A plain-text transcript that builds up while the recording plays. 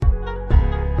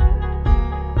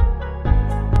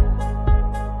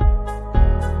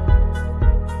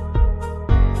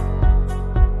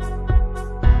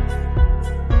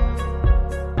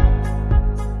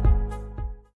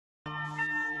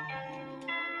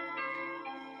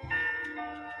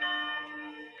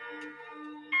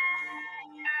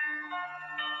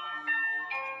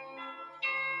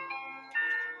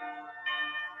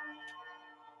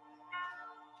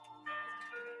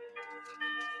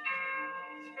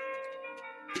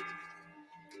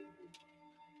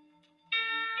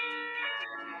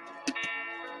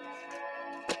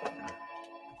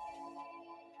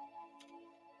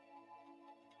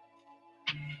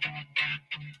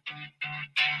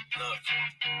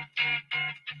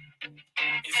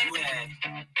If you had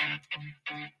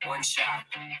one shot,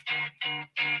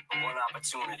 one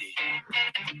opportunity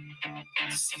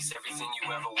to seize everything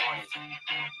you ever wanted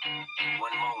in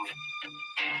one moment,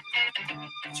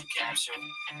 did you capture it?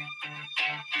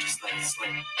 Just let it slip.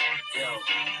 Yo.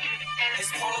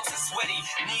 His palms are sweaty,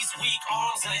 knees weak,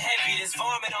 arms are heavy. There's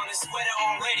vomit on his sweater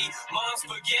already. Mom's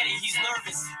spaghetti, he's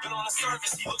nervous, but on the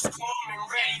surface he looks calm and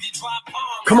ready to drop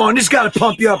bombs. Come on, this got to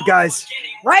pump you up, guys.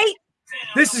 Right?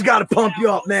 This has got to pump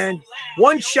you up, man.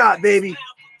 One shot, baby.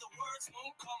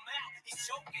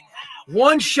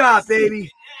 One shot,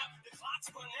 baby.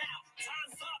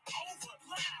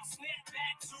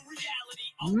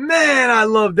 Man, I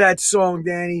love that song,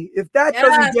 Dani. If that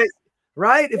doesn't get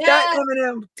right, if that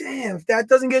Eminem, damn, if that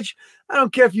doesn't get you, I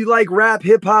don't care if you like rap,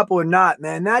 hip hop or not,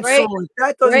 man. That song, if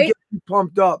that doesn't get you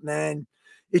pumped up, man.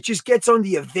 It just gets under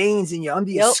your veins and under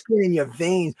your skin and your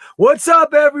veins. What's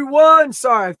up, everyone?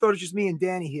 Sorry, I thought it was just me and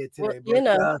Dani here today.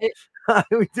 Well, but,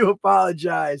 we do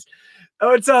apologize.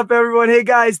 What's up, everyone? Hey,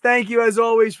 guys, thank you, as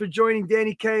always, for joining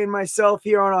Dani K and myself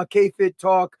here on our KFIT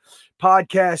Talk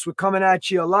podcast. We're coming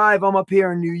at you live. I'm up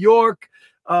here in New York.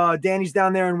 Dani's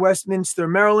down there in Westminster,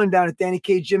 Maryland, down at Dani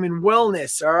K Gym and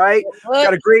Wellness. All right.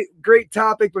 Got a great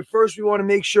topic. But first, we want to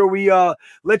make sure we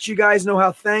let you guys know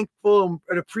how thankful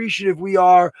and appreciative we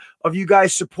are of you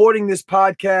guys supporting this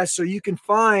podcast. So you can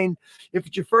find, if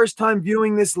it's your first time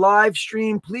viewing this live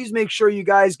stream, please make sure you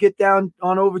guys get down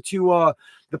on over to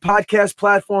the podcast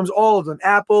platforms, all of them,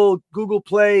 Apple, Google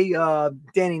Play.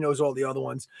 Dani knows all the other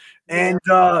ones. And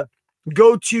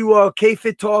go to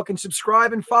KFIT Talk and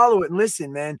subscribe and follow it and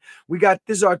listen, man. This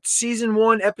is our season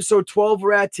 1, episode 12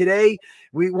 we're at today.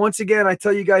 Once again, I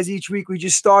tell you guys each week, we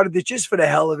just started it just for the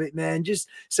hell of it, man. Just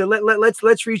so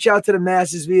let's reach out to the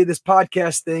masses via this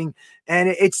podcast thing. And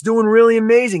it's doing really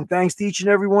amazing. Thanks to each and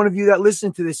every one of you that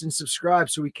listen to this and subscribe.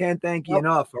 So we can't thank you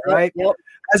enough. All right.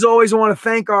 As always, I want to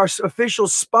thank our official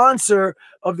sponsor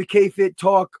of the KFIT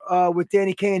Talk with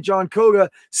Dani K and John Koga,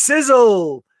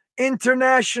 Sizzle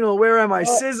International. Where am I?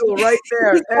 Sizzle right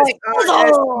there.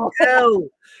 SISL.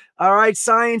 All right.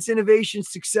 Science, innovation,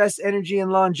 success, energy,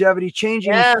 and longevity,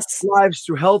 changing lives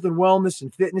through health and wellness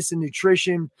and fitness and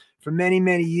nutrition for many,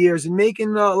 many years, and making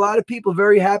a lot of people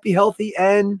very happy, healthy,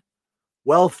 and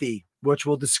wealthy, which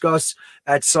we'll discuss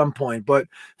at some point. But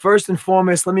first and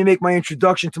foremost, let me make my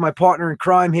introduction to my partner in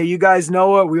crime here. You guys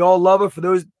know her. We all love her. For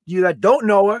those of you that don't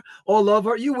know her or love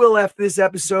her, you will after this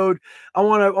episode. I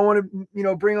want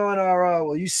to, bring on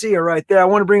our, you see her right there. I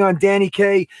want to bring on Dani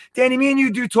K. Dani, me and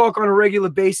you do talk on a regular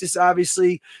basis,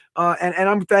 obviously. And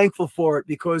I'm thankful for it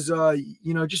because,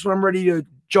 just when I'm ready to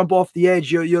jump off the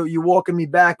edge, you're walking me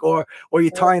back, or you're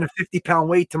tying a 50-pound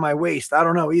weight to my waist. I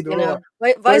don't know, either or.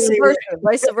 Vice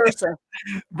versa.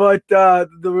 But the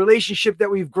relationship that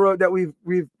we've grown, that we've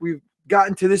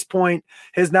gotten to this point,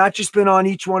 has not just been on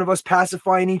each one of us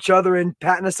pacifying each other and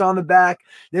patting us on the back.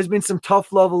 There's been some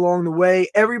tough love along the way.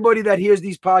 Everybody that hears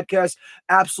these podcasts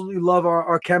absolutely love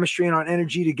our chemistry and our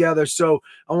energy together. So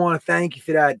I want to thank you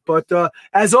for that. But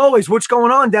as always, what's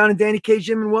going on down in Dani K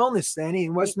Gym and Wellness, Dani,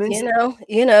 in Westminster?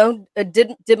 I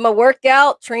did my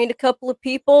workout, trained a couple of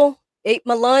people, ate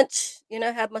my lunch,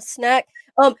 had my snack.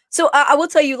 So I will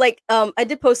tell you, I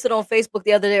did post it on Facebook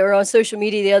the other day, or on social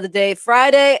media the other day,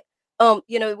 Friday.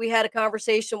 We had a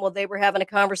conversation. Well, they were having a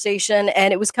conversation,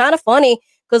 and it was kind of funny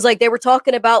because they were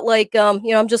talking about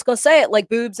I'm just going to say it,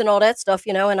 boobs and all that stuff,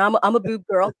 and I'm a boob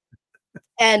girl.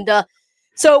 And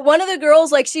so one of the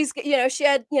girls, she's, she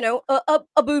had,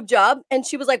 a boob job, and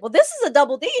she was like, well, this is a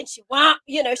double D. And she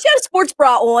had a sports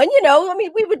bra on,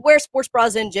 we would wear sports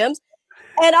bras in gyms.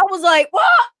 And I was like, what?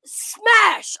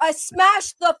 Smash. I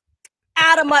smashed the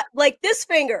out of my, this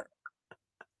finger.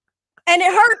 And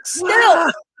it hurts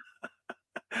still.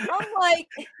 I'm like,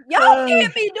 y'all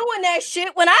can't be doing that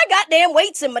shit when I got damn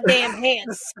weights in my damn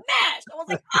hands. Smashed. I was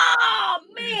like, oh,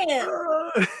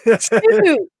 man.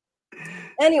 Shoot.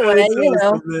 Anyway,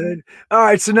 Man. All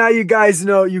right, so now you guys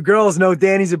know, you girls know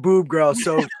Dani's a boob girl.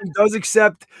 So she does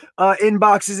accept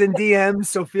inboxes and DMs.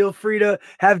 So feel free to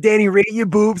have Dani rate your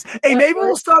boobs. Hey, maybe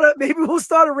we'll start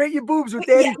a rate your boobs with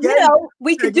Dani.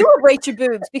 We could do a rate your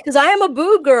boobs because I am a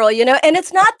boob girl, and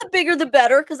it's not the bigger the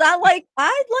better because I like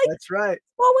that's right.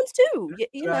 small ones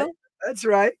too. That's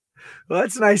right. Well,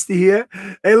 that's nice to hear.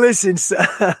 Hey, listen,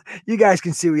 you guys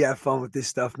can see we have fun with this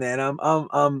stuff, man. I'm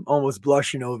almost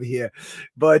blushing over here,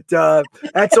 but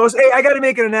that's awesome. Hey, I got to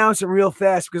make an announcement real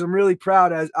fast because I'm really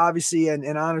proud, as obviously,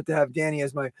 and honored to have Dani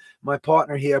as my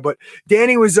partner here. But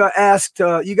Dani was asked.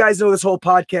 You guys know this whole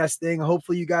podcast thing.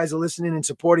 Hopefully, you guys are listening and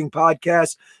supporting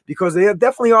podcasts because they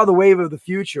definitely are the wave of the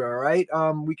future. All right,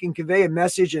 we can convey a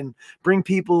message and bring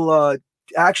people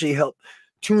actually help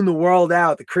tune the world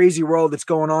out, the crazy world that's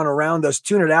going on around us.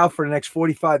 Tune it out for the next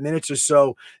 45 minutes or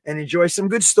so and enjoy some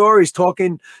good stories.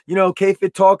 Talking,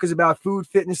 KFIT Talk is about food,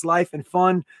 fitness, life, and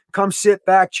fun. Come sit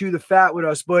back, chew the fat with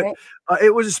us. But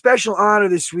it was a special honor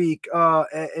this week to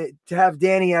have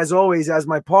Dani, as always, as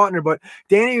my partner. But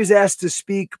Dani was asked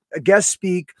to guest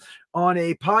speak on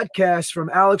a podcast from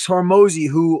Alex Hormozy,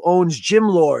 who owns Gym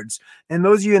Lords. And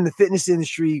those of you in the fitness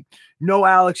industry know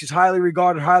Alex is highly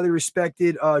regarded, highly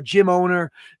respected gym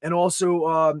owner, and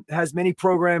also has many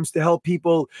programs to help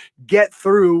people get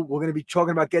through. We're going to be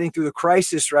talking about getting through the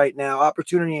crisis right now,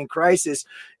 opportunity and crisis,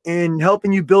 and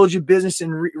helping you build your business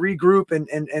and regroup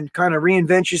and kind of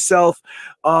reinvent yourself.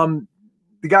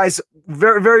 The guy's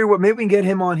very, very well. Maybe we can get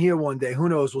him on here one day. Who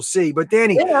knows? We'll see. But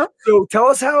Dani, so tell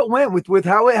us how it went with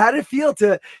how did it feel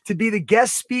to be the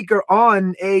guest speaker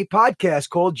on a podcast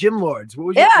called Gym Lords?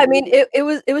 I mean,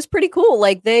 it was pretty cool.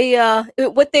 Like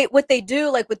what they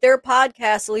do, like with their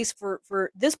podcast, at least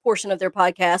for this portion of their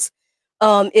podcast,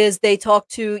 is they talk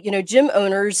to gym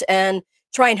owners and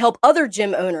try and help other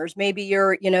gym owners. Maybe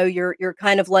you're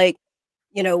kind of like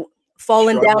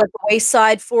falling down at the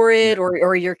wayside for it,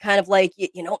 or you're kind of like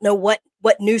you don't know what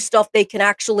new stuff they can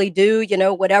actually do,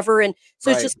 whatever. And so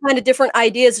it's just kind of different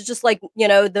ideas. It's just like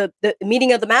the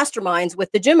meeting of the masterminds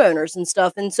with the gym owners and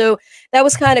stuff. And so that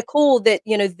was kind of cool that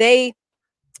they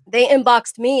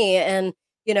inboxed me and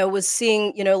was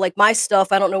seeing like my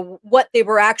stuff. I don't know what they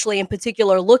were actually in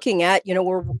particular looking at. We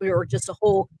were just a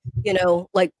whole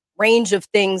like range of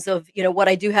things of what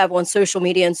I do have on social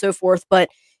media and so forth.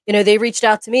 But they reached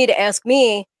out to me to ask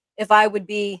me if I would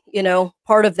be,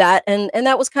 part of that. And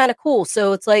that was kind of cool.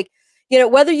 So it's like,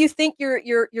 whether you think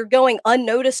you're going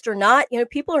unnoticed or not,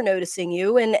 people are noticing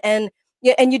you and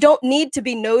you don't need to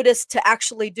be noticed to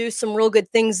actually do some real good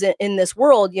things in this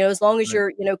world, as long as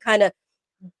you're, kind of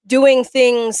doing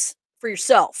things for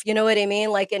yourself, you know what I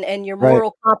mean? Like, and your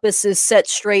moral compass is set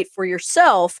straight for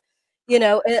yourself.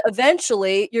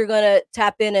 Eventually you're going to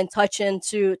tap in and touch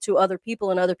into other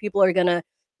people, and other people are going to,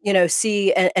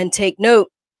 see and take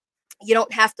note. You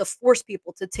don't have to force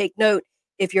people to take note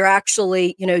if you're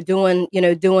actually, doing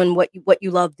what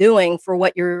you love doing for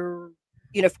what you're,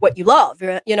 for what you love,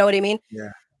 you know what I mean? Yeah.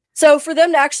 So for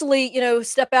them to actually,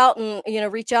 step out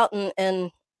and, reach out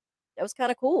and that was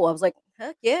kind of cool. I was like,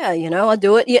 heck yeah, I'll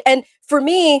do it. Yeah. And for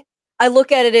me, I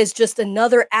look at it as just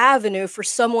another avenue for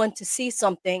someone to see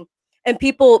something. And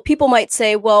people might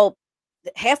say, well,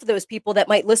 half of those people that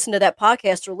might listen to that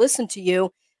podcast or listen to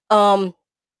you,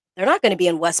 they're not going to be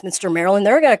in Westminster, Maryland.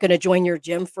 They're not going to join your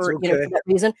gym for, for that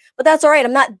reason. But that's all right.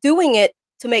 I'm not doing it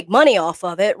to make money off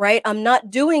of it, right? I'm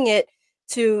not doing it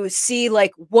to see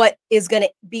like what is going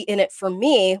to be in it for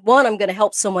me. One, I'm going to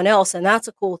help someone else, and that's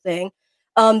a cool thing.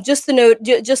 Just the note,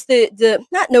 just the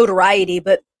not notoriety,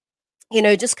 but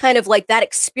just kind of like that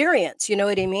experience. You know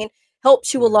what I mean?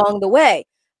 Helps you along the way.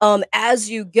 As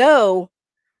you go,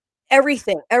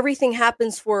 everything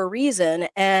happens for a reason.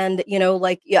 And,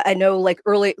 I know like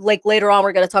later on,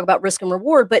 we're going to talk about risk and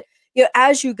reward, but,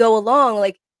 as you go along,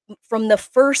 like from the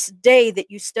first day that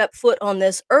you step foot on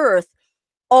this earth,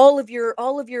 all of your,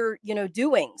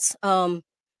 doings,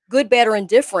 good, bad, or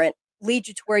indifferent, lead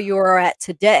you to where you are at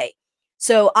today.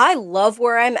 So I love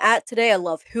where I'm at today. I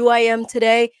love who I am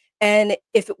today. And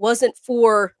if it wasn't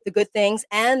for the good things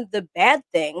and the bad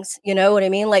things, you know what I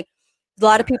mean? Like, a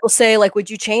lot of people say, like, would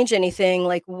you change anything?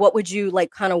 Like, what would you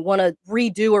like kind of want to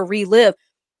redo or relive?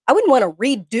 I wouldn't want to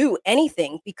redo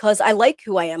anything because I like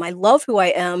who I am. I love who I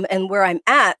am and where I'm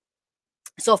at.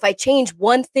 So if I change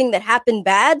one thing that happened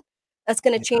bad, that's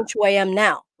going to change who I am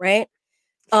now. Right.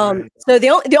 So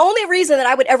the only reason that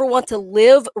I would ever want to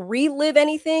relive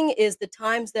anything is the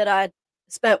times that I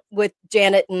spent with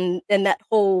Janet and that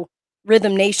whole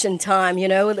Rhythm Nation time,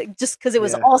 like just because it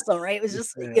was awesome, right?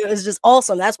 It was just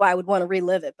awesome. That's why I would want to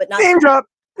relive it, but not name drop.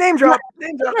 John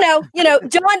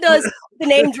does the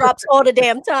name drops all the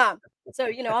damn time. So,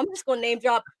 I'm just going to name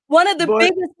drop one of the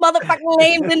biggest motherfucking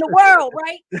names in the world,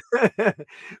 right?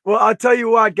 Well, I'll tell you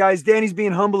what, guys, Dani's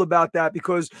being humble about that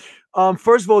because,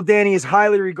 first of all, Dani is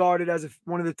highly regarded as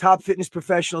one of the top fitness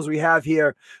professionals we have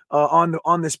here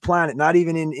on this planet, not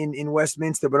even in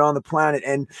Westminster, but on the planet.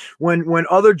 And when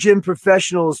other gym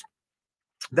professionals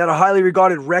that are highly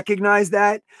regarded recognize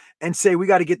that and say, we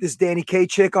got to get this Danny K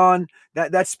chick on,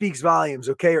 that speaks volumes.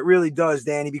 Okay. It really does,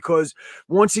 Danny, because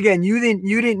once again, you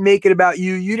didn't make it about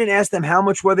you. You didn't ask them how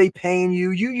much were they paying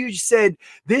you. You said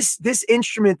this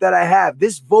instrument that I have,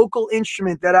 this vocal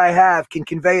instrument that I have can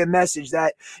convey a message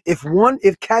that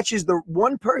if catches the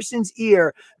one person's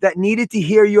ear that needed to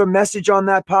hear your message on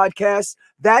that podcast,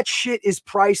 that shit is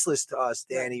priceless to us,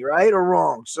 Danny, right or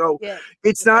wrong? So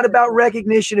it's not about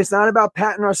recognition. It's not about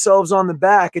patting ourselves on the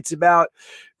back. It's about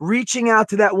reaching out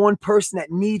to that one person that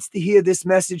needs to hear this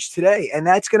message today. And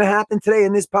that's going to happen today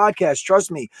in this podcast. Trust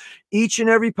me, each and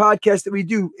every podcast that we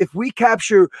do, if we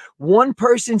capture one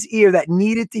person's ear that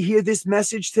needed to hear this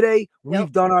message today,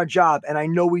 we've done our job. And I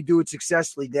know we do it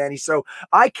successfully, Danny. So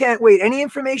I can't wait. Any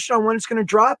information on when it's going to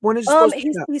drop? When is it supposed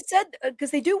to he said, because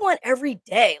they do one every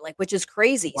day, like, which is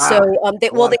crazy. Wow. So they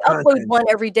upload one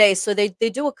every day. So they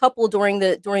do a couple during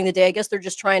the day. I guess they're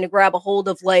just trying to grab a hold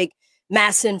of like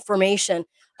mass information.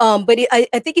 But I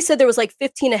think he said there was like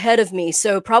 15 ahead of me,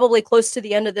 so probably close to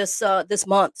the end of this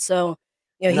month. So,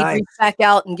 he'd reach back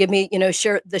out and give me,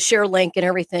 share link and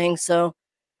everything. So,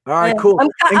 all right, cool. I'm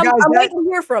waiting to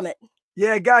hear from it.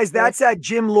 Yeah, guys, that's at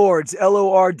Jim Lords,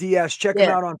 Lords. Check him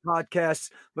out on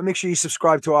podcasts, but make sure you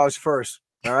subscribe to ours first.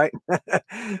 All right.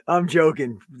 I'm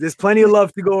joking. There's plenty of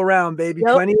love to go around, baby.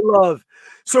 Plenty of love.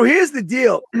 So here's the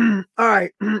deal. All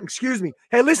right. Excuse me.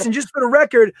 Hey, listen, just for the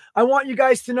record, I want you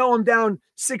guys to know I'm down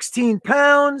 16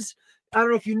 pounds. I don't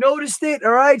know if you noticed it.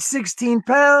 All right. 16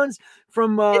 pounds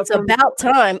from, it's about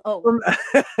time. Oh,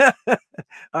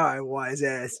 all right. Wise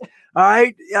ass. All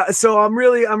right. Yeah. So I'm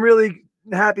really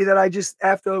happy that I just,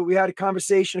 after we had a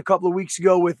conversation a couple of weeks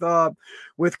ago with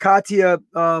Katia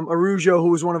Arujo, who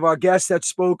was one of our guests that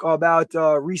spoke about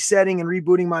resetting and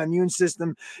rebooting my immune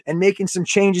system and making some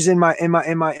changes in my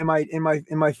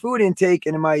food intake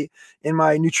and in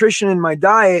my nutrition and my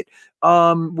diet.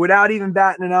 Without even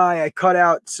batting an eye, I cut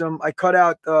out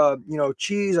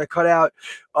cheese. I cut out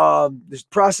this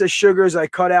processed sugars. I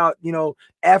cut out,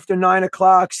 after 9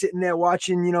 o'clock sitting there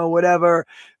watching, whatever,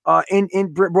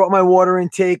 brought my water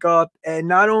intake up. And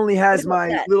not only has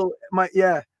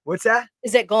what's that?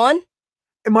 Is it gone?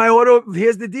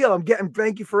 Here's the deal.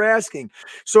 Thank you for asking.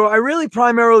 So I really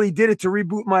primarily did it to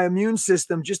reboot my immune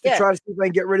system, just to try to see if I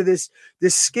can get rid of this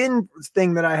skin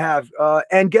thing that I have.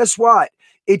 And guess what?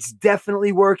 It's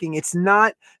definitely working. It's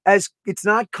not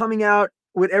coming out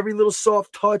with every little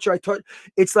soft touch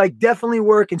it's like definitely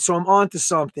working. So I'm on to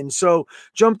something. So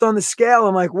jumped on the scale.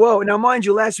 I'm like, whoa. Now, mind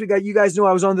you, last week, you guys knew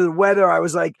I was under the weather. I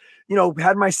was like,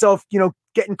 had myself,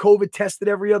 getting COVID tested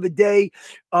every other day,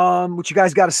 which you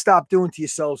guys got to stop doing to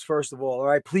yourselves. First of all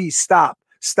right, please stop.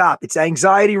 It's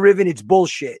anxiety riven. It's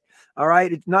bullshit. All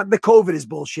right. It's not the COVID is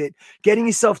bullshit. Getting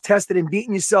yourself tested and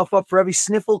beating yourself up for every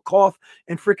sniffle, cough,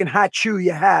 and freaking hot chew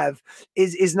you have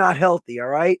is not healthy. All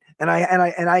right. And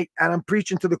I'm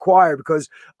preaching to the choir because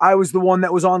I was the one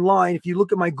that was online. If you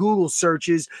look at my Google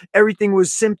searches, everything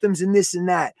was symptoms and this and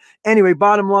that. Anyway,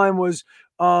 bottom line was,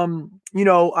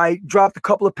 I dropped a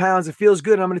couple of pounds. It feels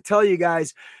good. And I'm going to tell you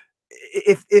guys,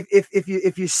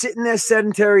 if you're sitting there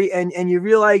sedentary and you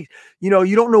realize, you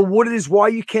don't know what it is, why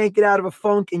you can't get out of a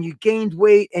funk, and you gained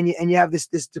weight and you have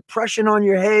this depression on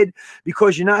your head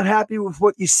because you're not happy with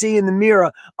what you see in the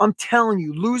mirror, I'm telling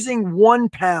you, losing 1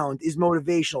 pound is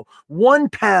motivational. 1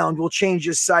 pound will change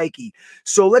your psyche.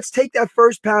 So let's take that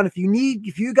first pound. If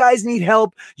you guys need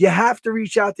help, you have to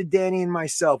reach out to Danny and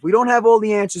myself. We don't have all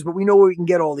the answers, but we know where we can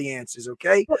get all the answers.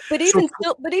 Okay. But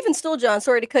even still, John,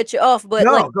 sorry to cut you off, but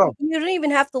go. You don't even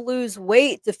have to lose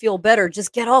weight to feel better.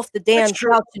 Just get off the damn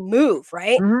couch and move,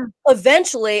 right? Mm-hmm.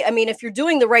 Eventually, I mean, if you're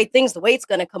doing the right things, the weight's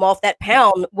going to come off. That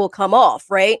pound will come off,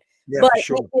 right? Yeah, but,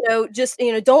 sure.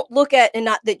 Don't look at, and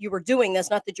not that you were doing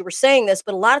this, not that you were saying this,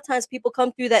 but a lot of times people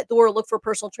come through that door, look for a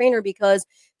personal trainer because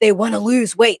they want to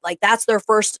lose weight. Like that's their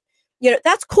first,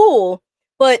 that's cool.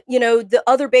 But, the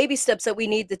other baby steps that we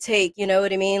need to take, you know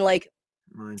what I mean? Like,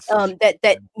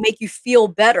 that make you feel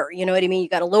better. You know what I mean? You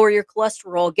got to lower your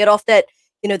cholesterol, get off that,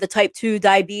 the type 2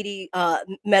 diabetes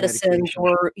medicines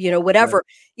or, whatever,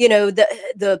 right.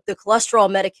 The cholesterol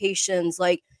medications,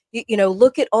 like,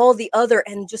 look at all the other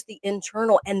and just the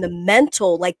internal and the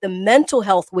mental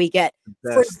health we get.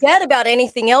 Forget about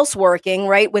anything else working,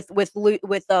 right? With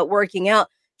working out,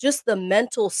 just the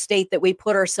mental state that we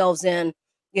put ourselves in,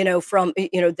 from,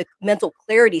 the mental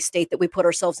clarity state that we put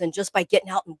ourselves in just by getting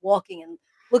out and walking and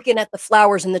looking at the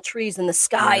flowers and the trees and the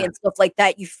sky and stuff like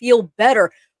that. You feel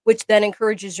better, which then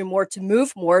encourages you more to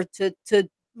move more, to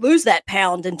lose that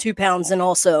pound and 2 pounds. And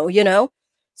also,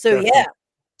 so definitely.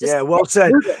 Yeah, well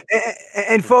said.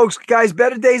 And folks, guys,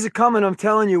 better days are coming. I'm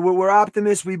telling you, we're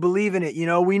optimists. We believe in it. You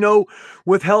know, we know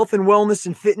with health and wellness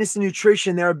and fitness and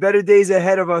nutrition, there are better days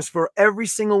ahead of us for every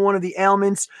single one of the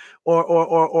ailments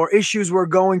or issues we're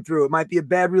going through. It might be a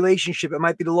bad relationship. It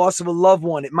might be the loss of a loved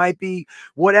one. It might be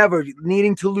whatever,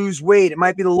 needing to lose weight. It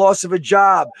might be the loss of a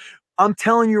job. I'm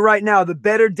telling you right now, the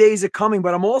better days are coming.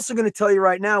 But I'm also going to tell you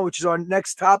right now, which is our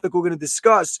next topic we're going to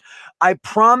discuss. I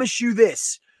promise you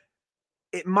this.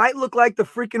 It might look like the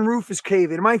freaking roof is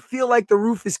caving. It might feel like the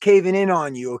roof is caving in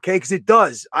on you, okay? Because it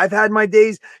does. I've had my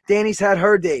days. Dani's had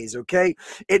her days, okay?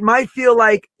 It might feel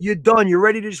like you're done. You're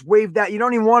ready to just wave that. You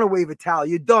don't even want to wave a towel.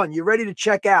 You're done. You're ready to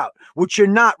check out, which you're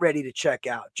not ready to check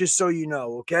out, just so you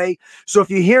know, okay? So if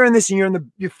you're hearing this and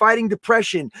you're fighting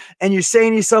depression and you're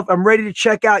saying to yourself, I'm ready to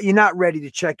check out, you're not ready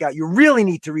to check out. You really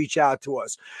need to reach out to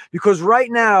us because right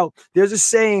now there's a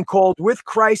saying called with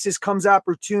crisis comes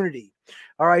opportunity.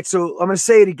 All right, so I'm going to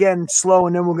say it again slow,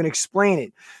 and then we're going to explain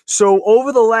it. So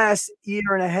over the last year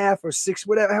and a half or six,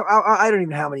 whatever, I don't even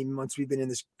know how many months we've been in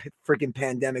this freaking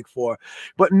pandemic for,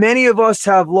 but many of us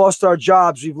have lost our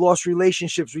jobs. We've lost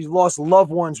relationships. We've lost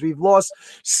loved ones. We've lost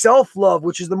self-love,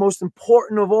 which is the most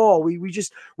important of all. We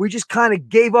just kind of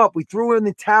gave up. We threw in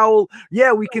the towel.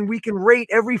 Yeah, we can rate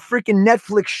every freaking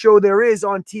Netflix show there is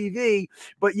on TV,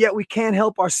 but yet we can't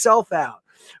help ourselves out.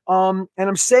 And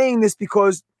I'm saying this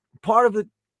because part of the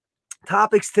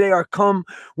topics today are come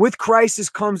with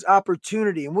crisis comes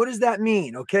opportunity. And what does that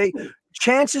mean? Okay.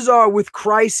 Chances are with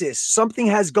crisis, something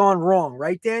has gone wrong,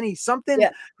 right, Dani? Something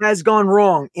has gone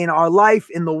wrong in our life,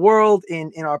 in the world,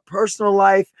 in our personal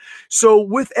life. So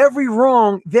with every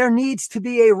wrong, there needs to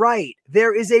be a right.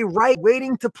 There is a right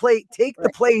waiting to take the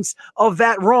place of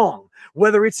that wrong,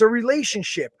 whether it's a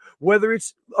relationship, whether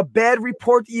it's a bad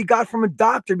report that you got from a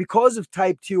doctor because of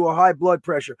type 2 or high blood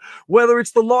pressure, whether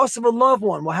it's the loss of a loved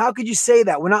one. Well, how could you say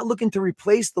that? We're not looking to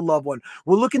replace the loved one.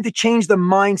 We're looking to change the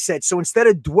mindset. So instead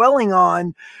of dwelling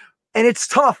on, and it's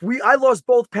tough. I lost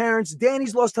both parents.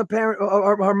 Dani's lost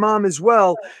her mom as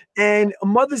well. And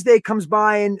Mother's Day comes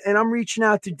by and I'm reaching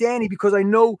out to Dani because I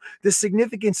know the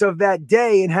significance of that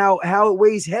day and how it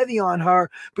weighs heavy on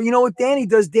her. But you know what Dani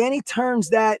does? Dani turns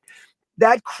that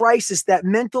crisis, that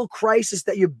mental crisis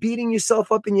that you're beating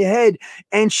yourself up in your head.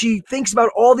 And she thinks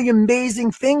about all the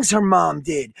amazing things her mom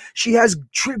did. She has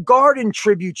garden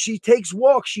tribute. She takes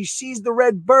walks. She sees the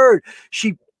red bird.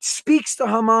 She speaks to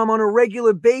her mom on a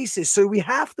regular basis. So we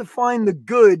have to find the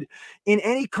good in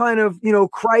any kind of,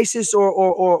 crisis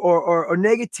or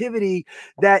negativity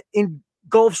that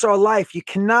engulfs our life. You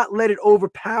cannot let it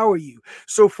overpower you.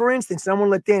 So for instance, I want to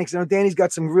let Dani, because I know Dani's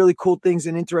got some really cool things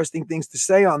and interesting things to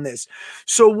say on this.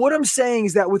 So what I'm saying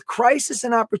is that with crisis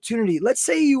and opportunity, let's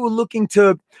say you were looking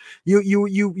to,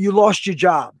 you lost your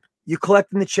job, you're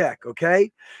collecting the check,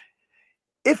 okay?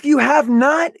 If you have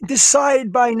not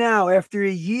decided by now, after a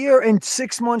year and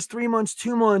 6 months, 3 months,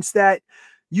 2 months, that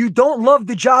you don't love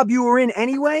the job you were in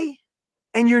anyway,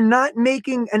 and you're not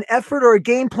making an effort or a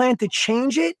game plan to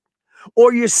change it,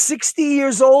 or you're 60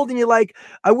 years old and you're like,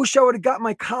 I wish I would have got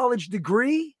my college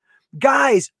degree.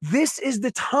 Guys, this is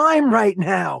the time right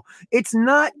now. It's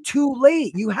not too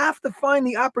late. You have to find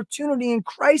the opportunity in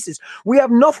crisis. We have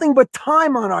nothing but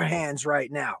time on our hands right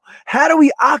now. How do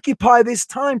we occupy this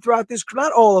time throughout this?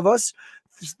 Not all of us.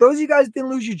 Those of you guys didn't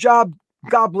lose your job,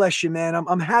 God bless you, man.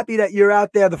 I'm happy that you're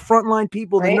out there, the frontline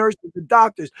people, the nurses, the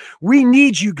doctors. We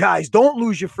need you guys. Don't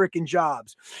lose your freaking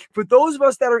jobs. For those of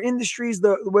us that are industries,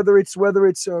 whether it's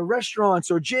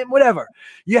restaurants or gym, whatever,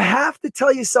 you have to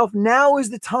tell yourself now is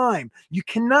the time. You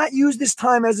cannot use this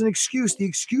time as an excuse. The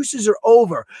excuses are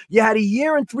over. You had a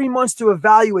year and 3 months to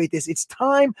evaluate this. It's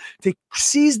time to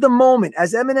seize the moment.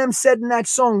 As Eminem said in that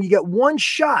song, you get one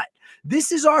shot.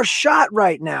 This is our shot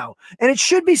right now. And it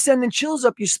should be sending chills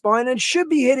up your spine. And it should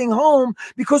be hitting home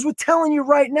because we're telling you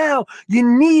right now, you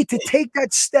need to take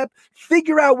that step,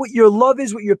 figure out what your love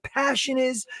is, what your passion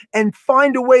is, and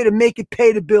find a way to make it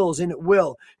pay the bills. And it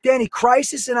will. Dani,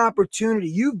 crisis and opportunity.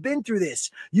 You've been through this.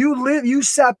 You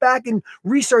sat back and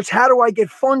researched, how do I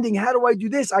get funding? How do I do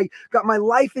this? I got my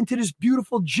life into this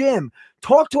beautiful gym.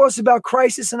 Talk to us about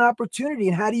crisis and opportunity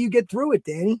and how do you get through it,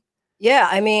 Dani? Yeah,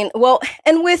 I mean, well,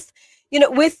 and with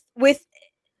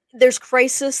there's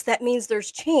crisis, that means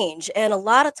there's change. And a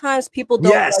lot of times people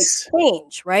don't like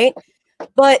change, right?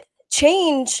 But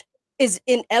change is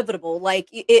inevitable. Like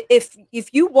if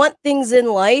you want things in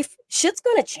life, shit's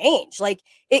going to change. Like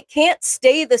it can't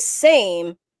stay the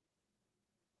same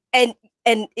and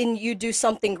you do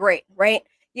something great, right?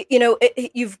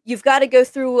 You've got to go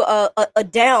through a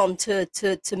down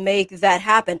to make that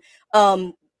happen.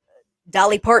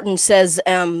 Dolly Parton says,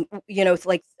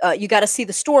 like you got to see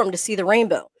the storm to see the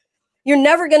rainbow. You're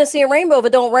never going to see a rainbow if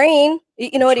it don't rain.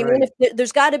 You know what I mean? If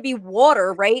there's got to be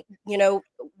water, right?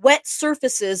 Wet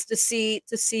surfaces to see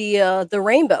the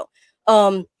rainbow.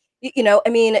 I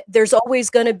mean, there's always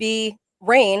going to be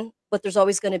rain, but there's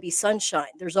always going to be sunshine.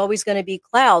 There's always going to be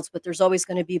clouds, but there's always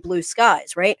going to be blue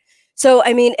skies, right? So,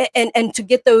 I mean, and to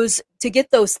get those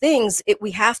things, we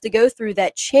have to go through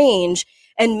that change,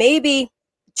 and maybe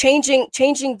changing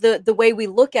the way we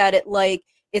look at it, like,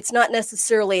 it's not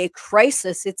necessarily a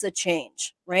crisis, it's a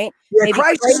change, right? Yeah, maybe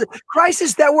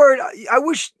crisis, that word, I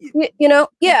wish,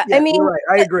 yeah, I mean, right.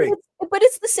 I agree. But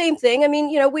it's the same thing. I mean,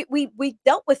 we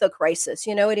dealt with a crisis,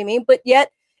 you know what I mean? But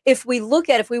yet, if we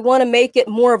want to make it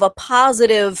more of a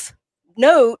positive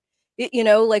note,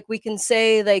 like we can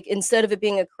say, like, instead of it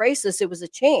being a crisis, it was a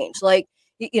change. Like,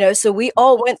 so we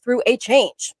all went through a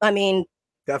change. I mean,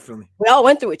 definitely. We all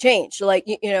went through a change, like,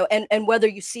 and whether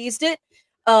you seized it,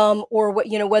 or what,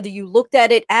 whether you looked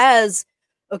at it as,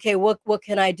 okay, what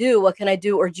can I do? What can I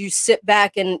do? Or do you sit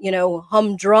back and,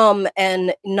 humdrum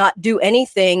and not do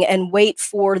anything and wait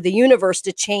for the universe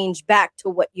to change back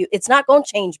to it's not going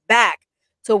to change back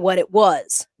to what it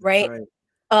was. Right.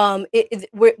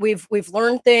 We've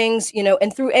learned things,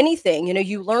 and through anything,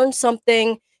 you learn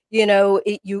something,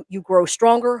 you grow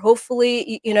stronger,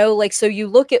 hopefully, like, so you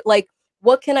look at, like,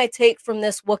 what can I take from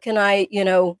this? What can I,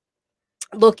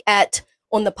 look at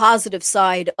on the positive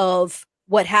side of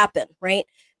what happened, right?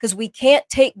 Because we can't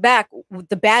take back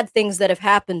the bad things that have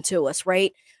happened to us,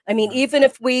 right? I mean, even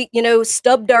if we,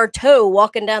 stubbed our toe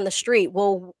walking down the street,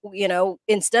 well,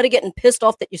 instead of getting pissed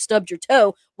off that you stubbed your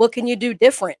toe, what can you do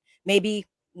different? Maybe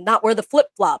not wear the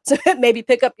flip-flops, maybe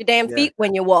pick up your damn feet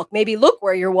when you walk, maybe look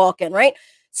where you're walking, right?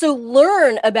 So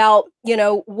learn about,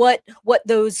 what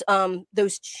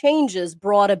those changes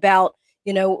brought about,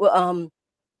 in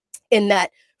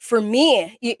that. For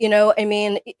me, I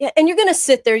mean, and you're going to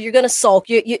sit there, you're going to sulk,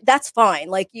 that's fine.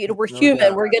 Like, we're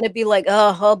human. We're going to be like,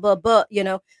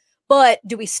 but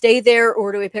do we stay there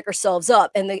or do we pick ourselves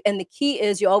up? And the key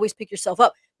is you always pick yourself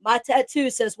up. My tattoo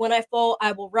says, when I fall,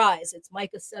 I will rise. It's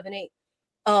Micah 7:8.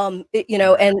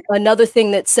 And another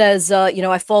thing that says,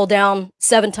 I fall down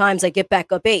 7 times, I get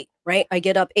back up 8, right? I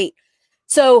get up 8.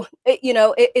 So,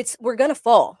 we're going to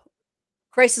fall.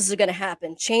 Crises are going to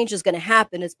happen. Change is going to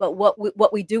happen. It's but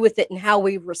what we do with it and how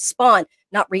we respond,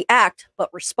 not react,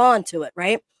 but respond to it,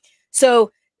 right?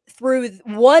 So through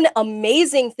one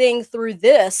amazing thing through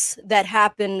this that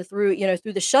happened through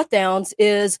the shutdowns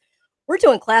is we're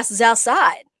doing classes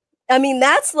outside. I mean,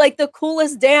 that's like the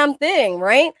coolest damn thing,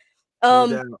 right?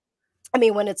 I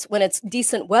mean, when it's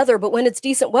decent weather, but when it's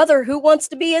decent weather, who wants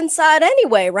to be inside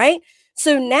anyway, right?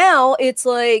 So now it's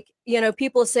like,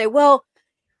 people say, well,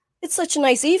 it's such a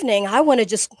nice evening, I want to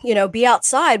just, be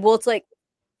outside. Well, it's like,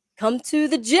 come to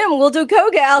the gym. We'll do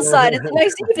Koga outside. It's a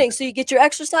nice evening. So you get your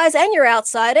exercise and you're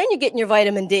outside and you're getting your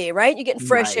vitamin D, right? You're getting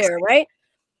fresh air, right?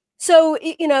 So,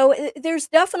 there's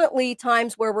definitely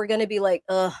times where we're going to be like,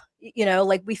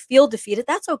 like we feel defeated.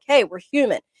 That's okay. We're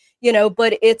human,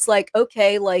 but it's like,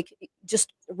 okay, like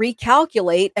just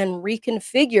recalculate and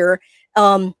reconfigure.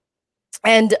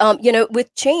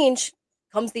 With change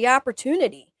comes the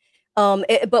opportunity.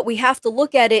 But we have to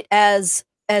look at it as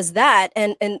that,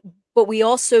 but we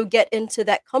also get into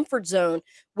that comfort zone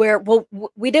where, well,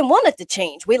 we didn't want it to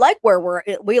change. We like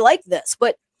we like this,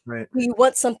 but we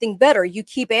want something better. You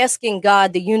keep asking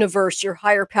God, the universe, your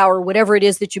higher power, whatever it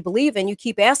is that you believe in, you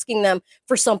keep asking them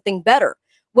for something better.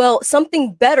 Well,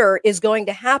 something better is going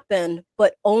to happen,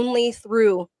 but only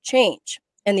through change.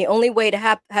 And the only way to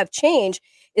have change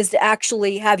is to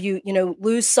actually have you,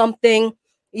 lose something,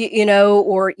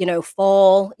 or,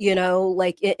 fall,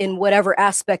 like in whatever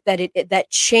aspect that that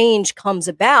change comes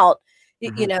about,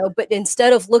 but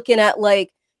instead of looking at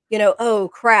like, oh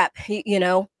crap,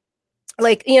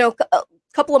 like, a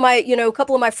couple of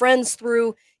my friends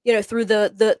through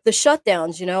the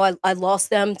shutdowns, I lost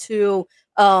them to,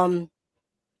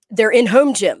 they're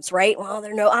in-home gyms, right? Well,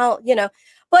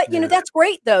 but that's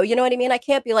great though. You know what I mean? I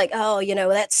can't be like, oh,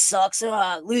 that sucks. Oh,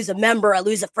 I lose a member, I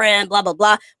lose a friend, blah, blah,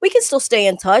 blah. We can still stay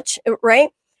in touch, right?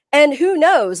 And who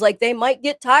knows, like they might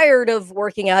get tired of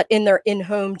working out in their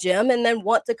in-home gym and then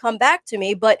want to come back to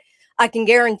me. But I can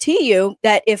guarantee you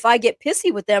that if I get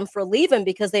pissy with them for leaving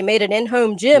because they made an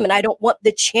in-home gym and I don't want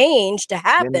the change to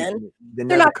happen,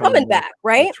 they're not coming back,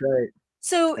 right? That's right.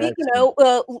 So,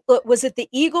 was it the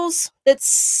Eagles? I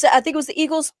think it was the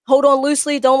Eagles. Hold on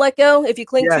loosely, don't let go. If you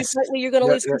cling too tightly, you're going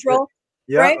to lose control.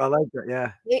 Yeah, right? I like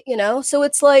that. Yeah. So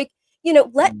it's like,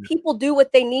 let people do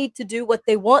what they need to do, what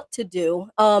they want to do.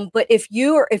 But if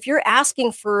you're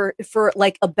asking for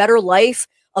like a better life,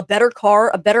 a better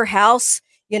car, a better house,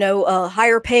 a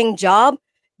higher paying job,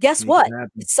 guess what?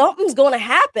 Something's going to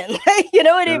happen. You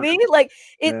know what I mean? Like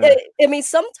I mean,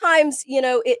 sometimes,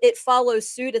 it follows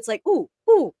suit. It's like, ooh,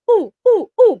 ooh, ooh, ooh,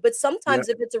 ooh. But sometimes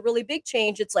if it's a really big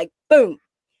change, it's like, boom.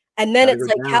 And then it's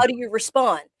like, how do you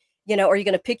respond? Are you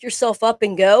going to pick yourself up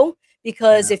and go?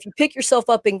 Because if you pick yourself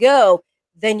up and go,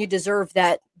 then you deserve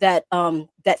that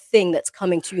thing that's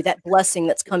coming to you, that blessing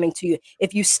that's coming to you.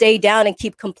 If you stay down and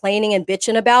keep complaining and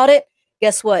bitching about it,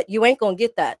 guess what? You ain't going to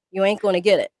get that. You ain't going to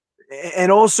get it.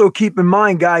 And also keep in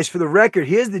mind, guys, for the record,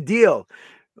 here's the deal.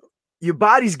 Your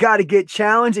body's got to get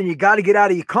challenged and you got to get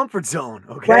out of your comfort zone.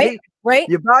 Okay. Right.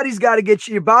 Your body is going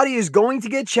to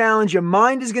get challenged. Your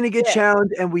mind is going to get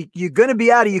challenged and you're going to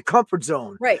be out of your comfort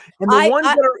zone. Right. And the ones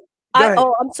that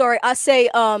are, I'm sorry. I say,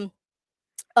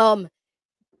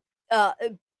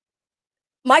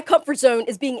 my comfort zone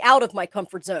is being out of my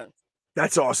comfort zone.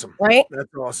 That's awesome. Right.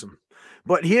 That's awesome.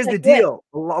 But here's the deal.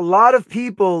 A lot of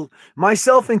people,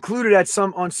 myself included,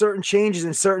 on certain changes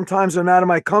and certain times I'm out of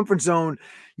my comfort zone,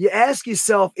 you ask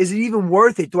yourself, is it even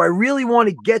worth it? Do I really want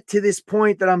to get to this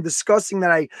point that I'm discussing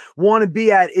that I want to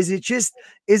be at? Is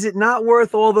it not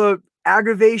worth all the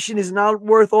aggravation? Is not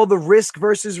worth all the risk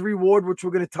versus reward, which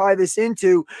we're going to tie this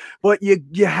into? But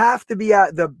you have to be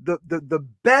at the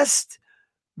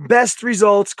best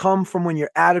results come from when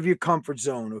you're out of your comfort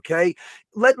zone. Okay.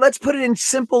 Let's put it in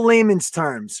simple layman's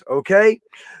terms. Okay.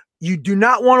 You do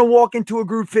not want to walk into a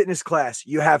group fitness class.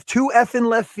 You have 2 effing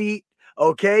left feet.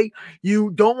 Okay.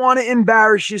 You don't want to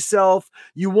embarrass yourself.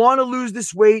 You want to lose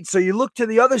this weight. So you look to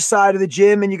the other side of the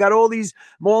gym and you got all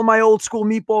my old school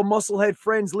meatball musclehead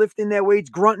friends lifting their weights,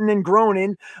 grunting and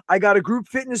groaning. I got a group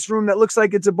fitness room that looks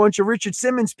like it's a bunch of Richard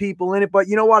Simmons people in it. But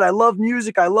you know what? I love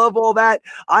music. I love all that.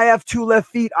 I have 2 left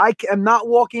feet. I am not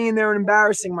walking in there and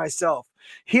embarrassing myself.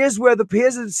 Here's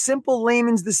a simple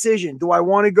layman's decision. Do I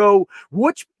want to go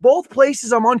both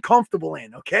places I'm uncomfortable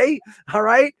in? Okay. All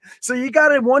right. So you got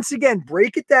to, once again,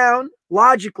 break it down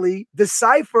logically,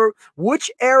 decipher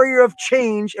which area of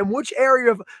change and which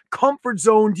area of comfort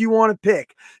zone do you want to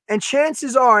pick. And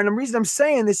chances are, and the reason I'm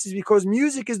saying this is because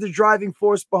music is the driving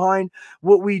force behind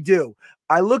what we do.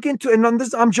 I look into, and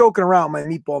I'm joking around, my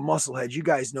meatball muscleheads. You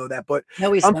guys know that, but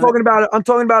I'm talking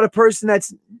about a person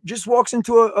that's just walks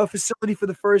into a facility for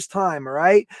the first time. All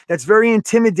right, that's very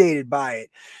intimidated by it.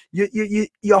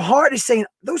 Your heart is saying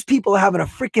those people are having a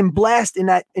freaking blast in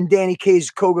Dani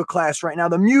K's Koga class right now.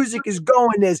 The music is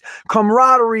going. There's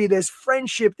camaraderie. There's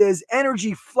friendship. There's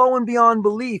energy flowing beyond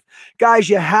belief. Guys,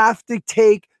 you have to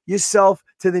take yourself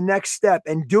to the next step.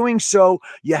 And doing so,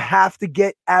 you have to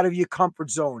get out of your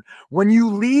comfort zone. When you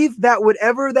leave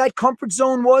whatever that comfort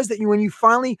zone was, when you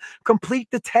finally complete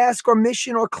the task or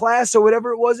mission or class or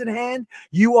whatever it was at hand,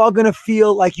 you are going to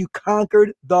feel like you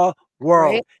conquered the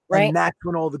world. Right. And that's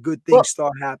when all the good things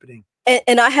start happening.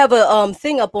 And I have a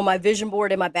thing up on my vision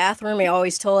board in my bathroom. I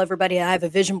always tell everybody I have a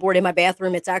vision board in my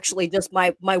bathroom. It's actually just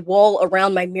my wall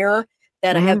around my mirror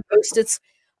that I have Post-its.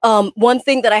 One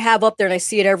thing that I have up there, and I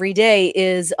see it every day,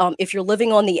 is if you're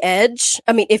living on the edge.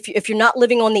 I mean, if you're not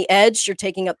living on the edge, you're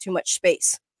taking up too much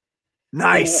space.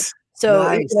 Nice. So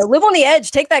live on the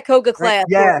edge. Take that Koga class.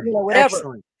 Yeah. Or, whatever.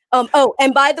 Excellent.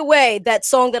 And by the way, that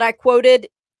song that I quoted,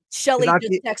 Shelly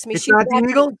just texted me. It's not the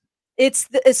Eagle. It's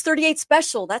 38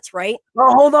 Special. That's right.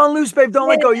 Oh, hold on, loose babe. Don't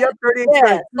let go. Yep, 38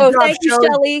 Special. So thank you,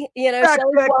 Shelly.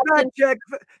 Fact check.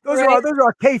 Those are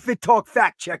our KFIT Talk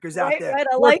fact checkers out there. Right.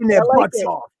 I like their butts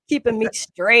off. Keeping me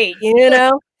straight,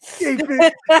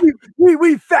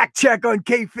 we fact check on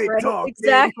KFIT Talk.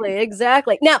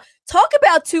 Exactly. Now, talk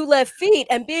about 2 left feet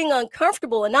and being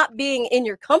uncomfortable and not being in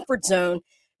your comfort zone.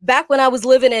 Back when I was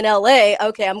living in LA,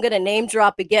 okay, I'm going to name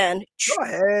drop again. Go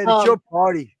ahead. It's your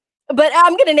party. But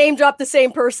I'm going to name drop the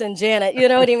same person, Janet. You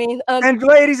know what I mean? And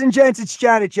ladies and gents, it's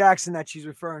Janet Jackson that she's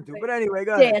referring to. But anyway,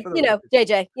 go ahead.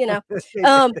 JJ,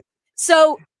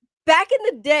 So back in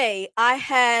the day, I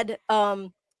had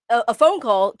a phone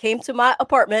call came to my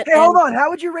apartment. Hey, hold on. How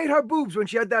would you rate her boobs when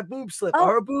she had that boob slip?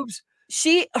 Are her boobs?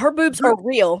 Her boobs are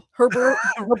real. Her boobs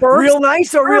real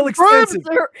nice or real expensive?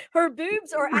 Her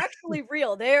boobs are actually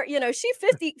real. They're,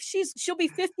 she'll be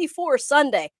 54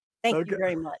 Sunday. Thank you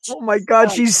very much. Oh my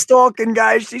God, she's stalking,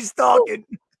 guys. She's stalking.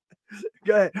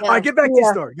 Go ahead. All right, get back to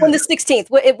your story. On the 16th,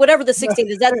 whatever the 16th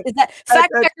is. That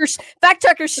fact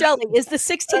checker Shelly is the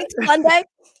 16th Sunday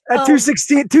at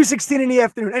 2:16 in the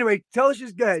afternoon. Anyway, tell us.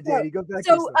 Just go ahead, Daddy. Go back.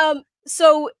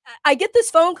 So I get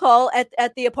this phone call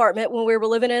at the apartment when we were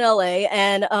living in LA,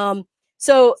 and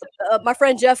my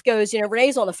friend Jeff goes,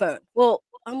 Renee's on the phone. Well,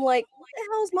 I'm like, what the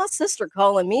hell is my sister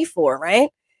calling me for, right?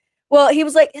 Well, he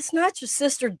was like, it's not your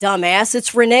sister, dumbass.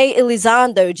 It's Renee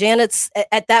Elizondo, Janet's,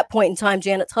 at that point in time,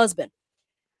 Janet's husband.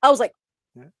 I was like,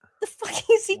 the fuck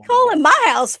is he calling my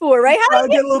house for, right? How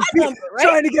did he get my number, right?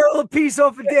 Trying to get a little piece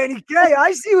off of Danny K.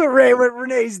 I see what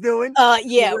Renee's doing.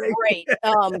 Yeah, great.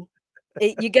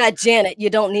 You got Janet. You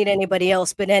don't need anybody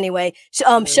else. But anyway,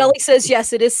 Shelly says,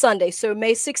 yes, it is Sunday. So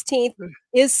May 16th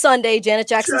is Sunday. Janet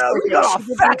Jackson's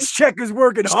birthday. Fact checker's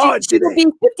working hard she will today.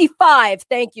 be 55.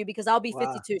 Thank you, because I'll be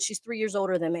 52. She's 3 years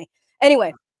older than me.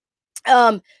 Anyway,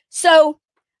 so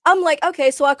I'm like, okay.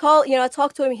 So I call, I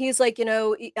talked to him. He's like,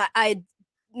 I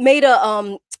made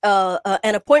an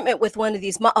appointment with one of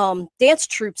these dance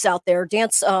troupes out there,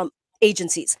 dance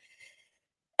agencies.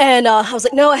 And I was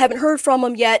like, no, I haven't heard from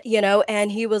him yet,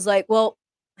 and he was like, well,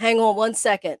 hang on 1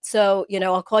 second. So,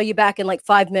 I'll call you back in like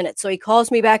 5 minutes. So he calls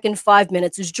me back in 5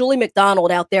 minutes. There's Julie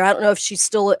McDonald out there. I don't know if she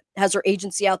still has her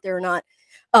agency out there or not.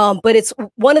 But it's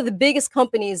one of the biggest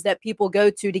companies that people go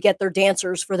to get their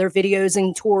dancers for their videos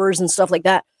and tours and stuff like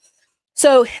that.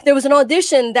 So there was an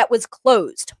audition that was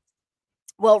closed.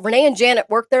 Well, Renee and Janet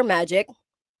worked their magic,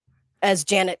 as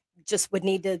Janet just would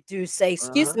need to say,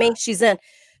 excuse me, she's in.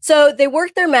 So they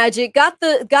worked their magic, got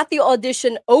the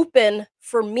audition open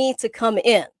for me to come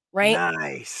in, right?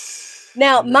 Nice.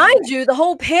 Now, mind you, the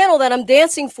whole panel that I'm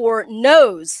dancing for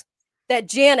knows that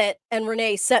Janet and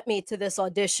Renee sent me to this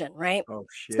audition, right? Oh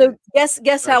shit. So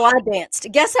guess how I danced.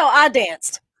 Guess how I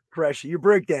danced. Pressure. You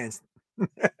break danced.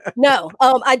 No,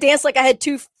 I danced like I had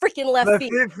 2 freaking left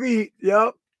feet.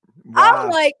 Yep. Wow. I'm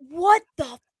like, what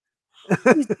the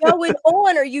is going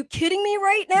on? Are you kidding me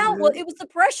right now? Well, it was the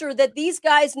pressure that these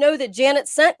guys know that Janet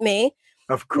sent me.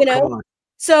 Of course.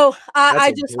 So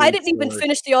I didn't even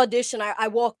finish the audition. I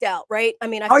walked out, right? I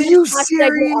mean, are you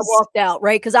serious? I walked out,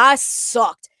 right? Because I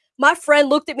sucked. My friend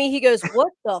looked at me. He goes,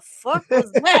 "What the fuck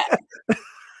was that?"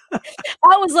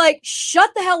 I was like,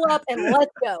 "Shut the hell up and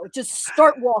let's go. Just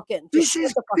start walking." This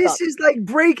is like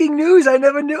breaking news. I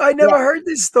never heard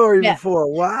this story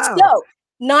before. Wow. So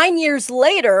 9 years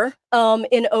later,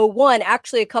 in 01,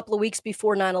 actually a couple of weeks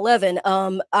before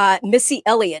 9/11, Missy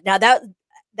Elliott. Now that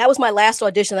was my last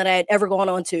audition that I had ever gone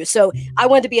on to. So I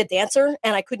wanted to be a dancer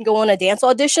and I couldn't go on a dance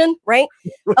audition, right?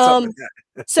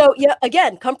 So yeah,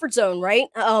 again, comfort zone, right?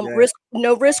 Risk,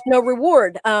 no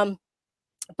reward.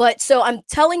 But so I'm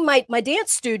telling my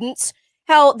dance students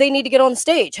how they need to get on the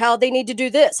stage, how they need to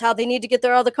do this, how they need to get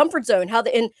their out of the comfort zone,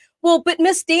 but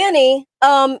Miss Dani,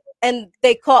 and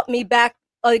they caught me back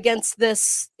against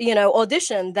this,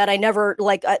 audition that I never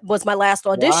was my last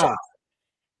audition. Wow.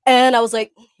 And I was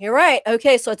like, you're right.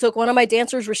 Okay. So I took one of my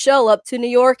dancers, Rochelle, up to New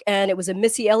York, and it was a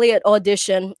Missy Elliott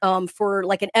audition for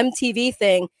like an MTV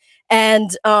thing.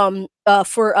 And for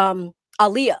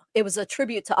Aaliyah. It was a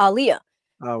tribute to Aaliyah.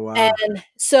 Oh, wow. And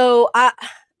so I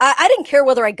didn't care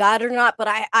whether I got it or not, but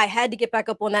I had to get back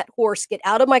up on that horse, get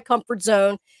out of my comfort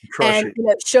zone, and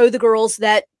show the girls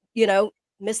that,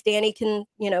 Miss Dani can,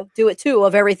 do it too,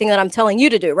 of everything that I'm telling you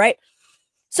to do. Right.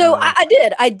 So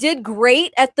I did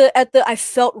great I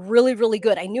felt really, really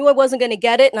good. I knew I wasn't going to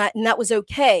get it, and that was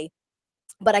okay.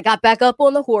 But I got back up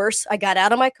on the horse. I got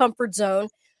out of my comfort zone.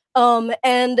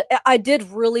 And I did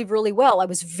really, really well. I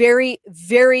was very,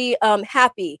 very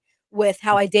happy with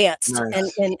how I danced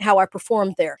and how I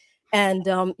performed there. And,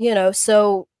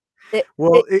 so.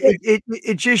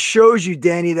 It just shows you,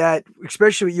 Dani, that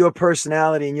especially with your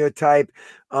personality and your type,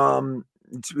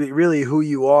 it's really who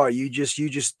you are. You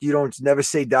don't never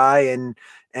say die.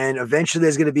 And eventually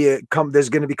there's going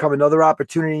to become another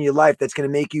opportunity in your life that's going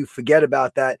to make you forget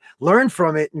about that, learn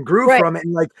from it and groove from it,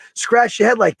 and like scratch your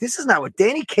head. Like, this is not what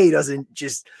Dani K doesn't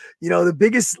just, the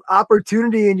biggest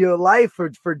opportunity in your life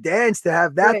for dance, to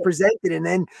have that presented and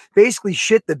then basically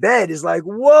shit the bed is like,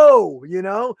 whoa,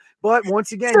 but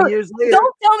once again, years later.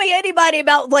 Don't tell me anybody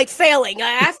about failing.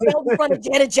 I failed in front of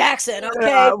Janet Jackson.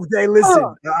 Okay. Hey,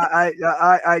 listen,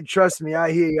 I trust me.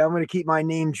 I hear you. I'm going to keep my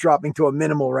name dropping to a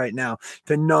minimal right now,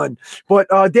 to none. But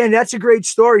Dan, that's a great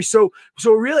story. So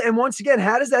really, and once again,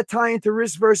 how does that tie into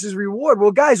risk versus reward?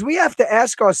 Well, guys, we have to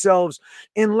ask ourselves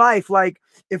in life, like,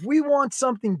 if we want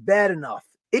something bad enough,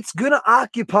 it's going to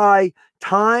occupy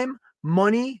time,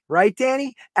 money, right,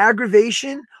 Dani?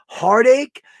 Aggravation,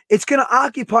 heartache. It's going to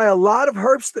occupy a lot of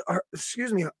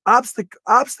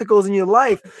obstacles in your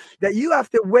life that you have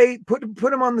to put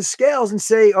them on the scales and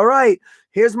say, all right,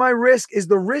 here's my risk. Is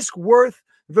the risk worth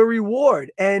the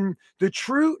reward? And the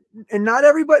truth, and not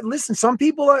everybody, listen, some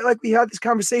people are, like we had this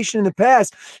conversation in the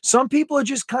past, some people are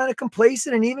just kind of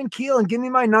complacent and even keel and give me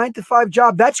my 9-to-5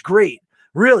 job. That's great.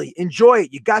 Really enjoy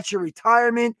it. You got your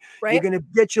retirement. Right. You're going to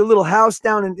get your little house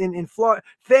down in Florida.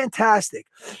 Fantastic.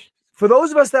 for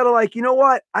those of us that are like, you know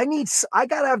what, I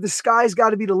got to have the sky's got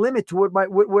to be the limit to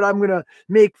what I'm going to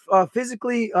make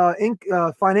physically,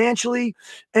 financially.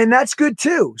 And that's good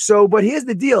too. So, but here's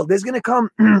the deal. There's going to come,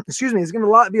 excuse me, there's going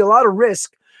to be a lot of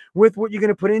risk with what you're going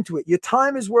to put into it. Your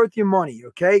time is worth your money.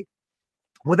 Okay.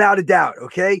 Without a doubt.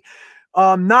 Okay.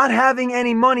 Not having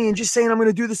any money and just saying, I'm going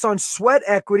to do this on sweat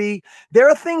equity. There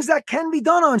are things that can be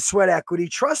done on sweat equity.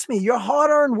 Trust me, your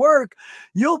hard earned work,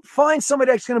 you'll find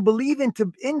somebody that's going to believe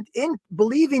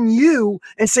in you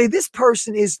and say, this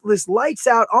person is lights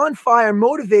out, on fire,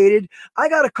 motivated. I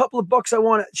got a couple of bucks.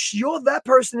 That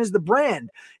person is the brand.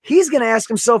 He's going to ask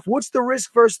himself, what's the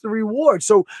risk versus the reward?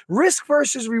 So risk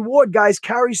versus reward, guys,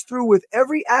 carries through with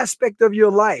every aspect of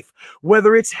your life,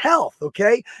 whether it's health.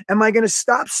 Okay. Am I going to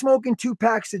stop smoking 2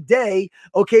 packs a day?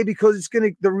 Okay. Because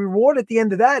the reward at the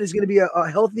end of that is going to be a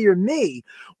healthier me.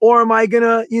 Or am I going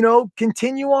to,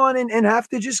 continue on and have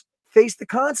to just face the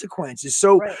consequences?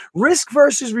 So risk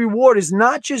versus reward is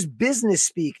not just business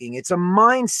speaking. It's a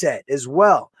mindset as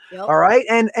well. Yep. All right.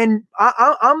 And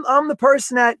I'm the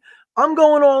person that I'm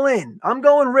going all in. I'm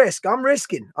going risk. I'm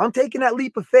risking. I'm taking that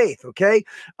leap of faith. Okay.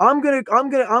 I'm going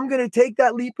to take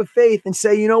that leap of faith and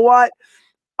say, you know what?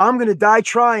 I'm going to die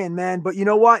trying, man. But you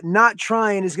know what? Not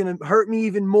trying is going to hurt me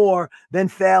even more than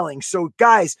failing. So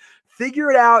guys, figure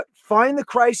it out. Find the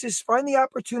crisis, find the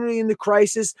opportunity in the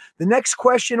crisis. The next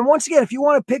question. And once again, if you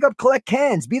want to collect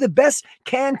cans, be the best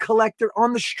can collector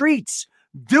on the streets.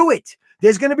 Do it.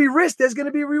 There's going to be risk. There's going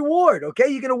to be reward. Okay.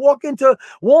 You're going to walk into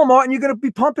Walmart and you're going to be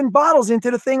pumping bottles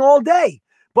into the thing all day,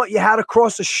 but you had to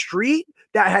cross a street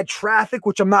that had traffic,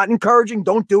 which I'm not encouraging.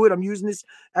 Don't do it. I'm using this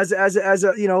as a,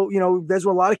 there's a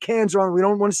lot of cans around. We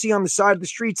don't want to see on the side of the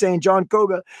street saying John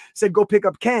Koga said, go pick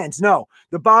up cans. No,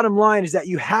 the bottom line is that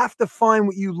you have to find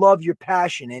what you love, your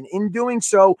passion. And in doing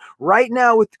so right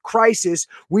now with the crisis,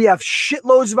 we have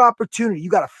shitloads of opportunity. You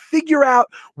got to figure out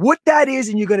what that is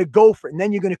and you're going to go for it. And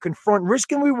then you're going to confront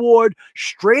risk and reward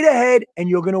straight ahead and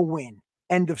you're going to win.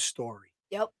 End of story.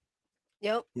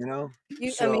 Yep.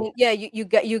 I mean, yeah,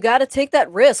 you got to take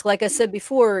that risk. Like I said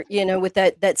before, with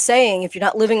that saying, if you're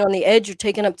not living on the edge, you're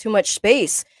taking up too much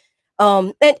space.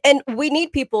 And we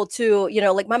need people to,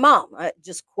 like my mom,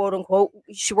 just quote unquote,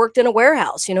 she worked in a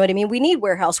warehouse. You know what I mean? We need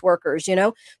warehouse workers,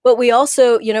 but we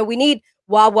also, we need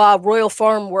Wawa Royal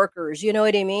Farm workers. You know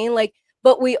what I mean?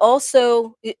 But we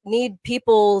also need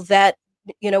people that,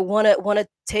 want to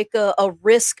take a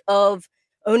risk of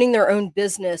owning their own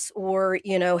business or,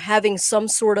 having some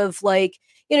sort of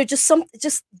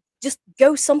just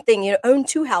go something, own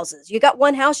 2 houses. You got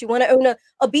 1 house, you want to own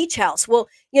a beach house. Well,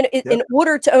 in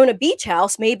order to own a beach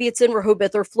house, maybe it's in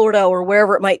Rehoboth or Florida or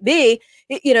wherever it might be,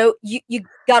 you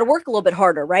got to work a little bit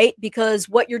harder, right? Because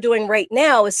what you're doing right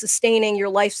now is sustaining your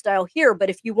lifestyle here. But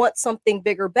if you want something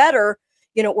bigger, better,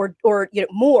 or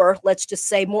more, let's just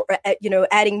say more,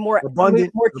 adding more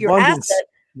to your asset.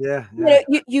 Yeah.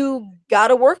 You got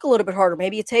to work a little bit harder.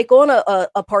 Maybe you take on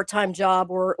a part-time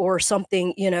job or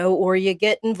something, or you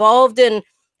get involved in,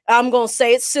 I'm going to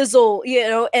say it's sizzle,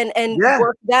 and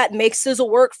work that, make sizzle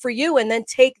work for you. And then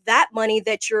take that money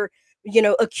that you're,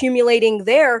 accumulating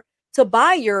there to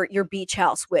buy your beach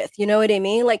house with, you know what I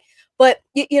mean? But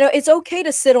it's okay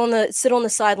to sit on the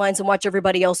sidelines and watch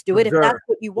everybody else do it if that's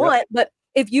what you want. But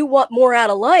if you want more out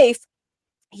of life,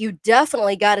 you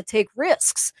definitely got to take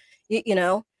risks.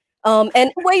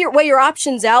 And weigh your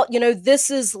options out. This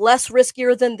is less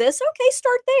riskier than this. Okay,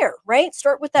 start there, right?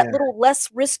 Start with that little less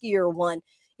riskier one.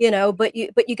 But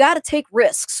you got to take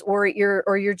risks, or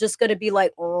you're just going to be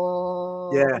like,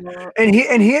 oh. Yeah. And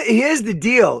here's the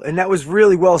deal, and that was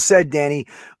really well said, Dani.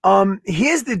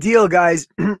 Here's the deal, guys.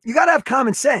 You got to have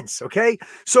common sense, okay?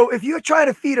 So if you're trying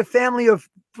to feed a family of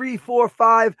 3, 4,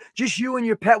 5, just you and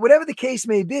your pet, whatever the case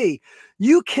may be,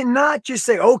 you cannot just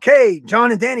say, okay,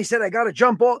 John and Dani said I got to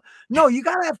jump all. No, you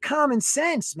got to have common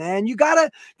sense, man.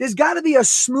 There's got to be a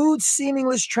smooth,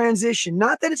 seamless transition.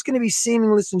 Not that it's going to be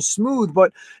seamless and smooth,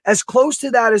 but as close to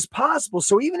that as possible.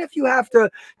 So even if you have to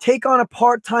take on a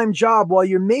part-time job while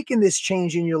you're making this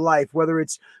change in your life, whether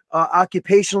it's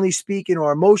occupationally speaking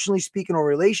or emotionally speaking or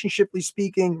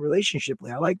relationshiply,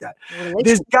 I like that.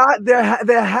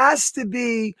 There has to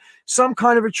be some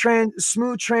kind of a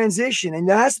smooth transition, and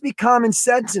there has to be common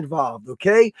sense involved.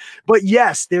 Okay. But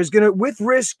yes, with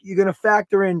risk, you're going to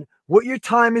factor in what your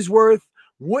time is worth,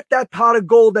 what that pot of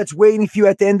gold that's waiting for you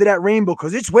at the end of that rainbow,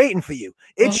 because it's waiting for you.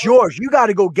 It's yours. You got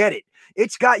to go get it.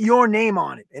 It's got your name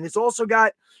on it. And it's also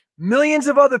got millions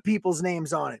of other people's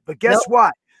names on it. But guess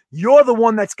what? You're the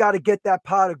one that's got to get that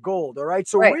pot of gold. All right.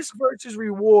 So risk versus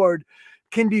reward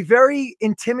can be very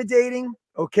intimidating.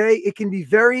 Okay. It can be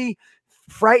very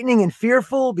frightening and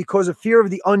fearful because of fear of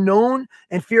the unknown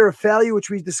and fear of failure, which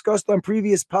we discussed on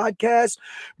previous podcasts.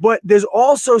 But there's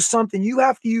also something you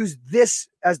have to use this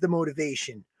as the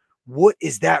motivation. What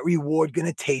is that reward going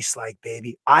to taste like,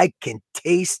 baby? I can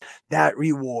taste that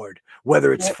reward,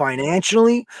 whether it's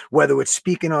financially, whether it's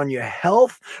speaking on your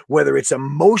health, whether it's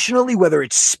emotionally, whether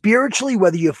it's spiritually,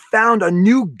 whether you found a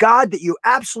new God that you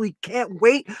absolutely can't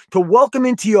wait to welcome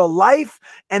into your life,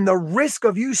 and the risk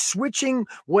of you switching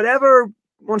whatever,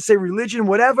 I want to say religion,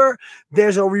 whatever,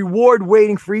 there's a reward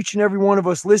waiting for each and every one of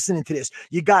us listening to this.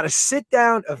 You got to sit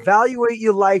down, evaluate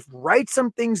your life, write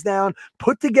some things down,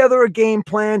 put together a game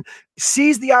plan,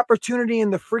 seize the opportunity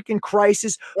in the freaking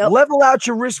crisis, level out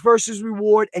your risk versus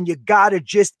reward, and you got to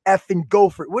just effing go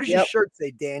for it. What does your shirt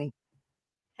say, Dani?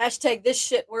 Hashtag this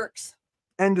shit works.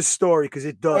 End of story, because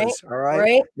it does. All right.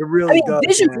 Right. It really does.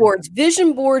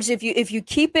 Vision boards. If you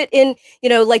keep it in,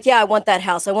 like, I want that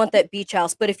house, I want that beach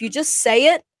house. But if you just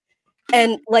say it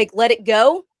and like let it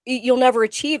go, you'll never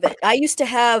achieve it. I used to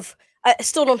have, I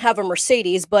still don't have a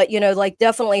Mercedes, but like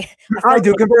definitely. I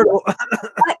do convertible.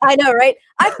 I know, right?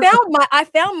 I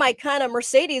found my kind of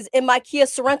Mercedes in my Kia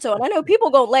Sorento, and I know people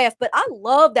gonna laugh, but I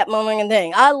love that moment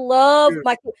thing. I love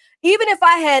my. Even if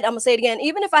I had, I'm gonna say it again.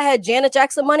 Even if I had Janet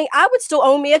Jackson money, I would still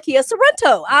own me a Kia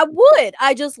Sorento. I would.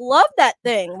 I just love that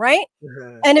thing, right?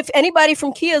 And if anybody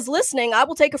from Kia is listening, I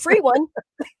will take a free one,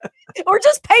 or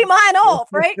just pay mine off,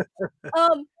 right?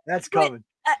 That's coming.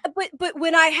 But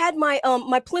when I had my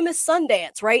my Plymouth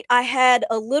Sundance, right, I had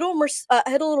a little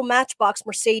Matchbox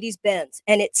Mercedes Benz,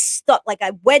 and it stuck, like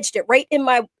I wedged it right in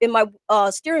my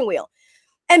steering wheel.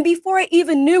 And before I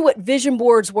even knew what vision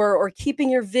boards were, or keeping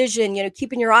your vision,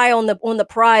 keeping your eye on the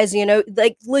prize,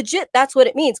 like legit, that's what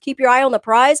it means. Keep your eye on the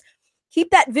prize.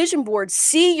 Keep that vision board.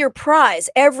 See your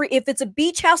prize. If it's a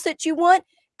beach house that you want,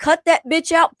 cut that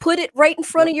bitch out. Put it right in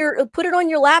front of put it on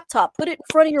your laptop. Put it in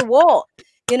front of your wall.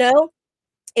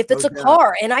 If it's a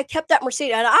car, and I kept that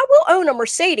Mercedes, and I will own a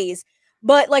Mercedes,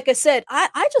 but like I said,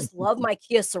 I just love my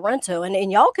Kia Sorento,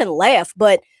 and y'all can laugh,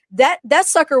 but that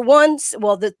sucker once,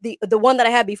 well, the one that I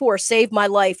had before saved my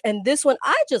life, and this one,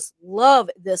 I just love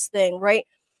this thing, right?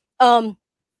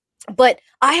 But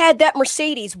I had that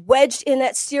Mercedes wedged in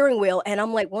that steering wheel, and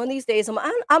I'm like, one of these days, I'm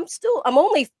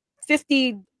only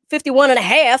 50, 51 and a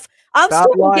half. I'm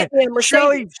still gonna get me a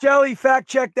Mercedes. Shelly, fact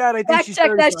check that. I think she's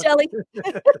fact check that, Shelly.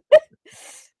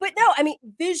 But no, I mean,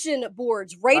 vision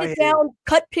boards, write it down,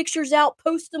 cut pictures out,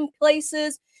 post them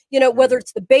places, whether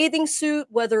it's the bathing suit,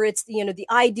 whether it's the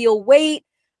ideal weight.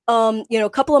 A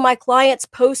couple of my clients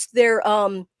post their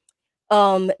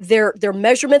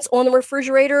measurements on the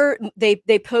refrigerator.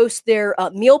 They post their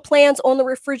meal plans on the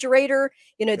refrigerator.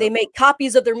 They make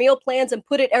copies of their meal plans and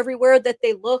put it everywhere that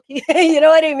they look. You know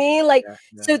what I mean?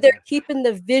 So they're keeping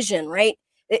the vision, right?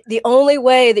 The only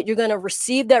way that you're going to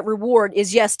receive that reward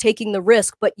is, yes, taking the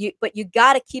risk, but you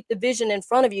got to keep the vision in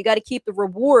front of you. You got to keep the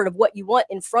reward of what you want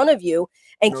in front of you,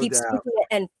 and keep speaking it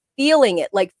and feeling it.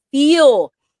 Like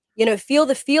feel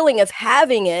the feeling of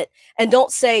having it, and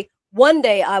don't say, one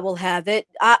day I will have it.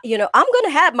 I'm going to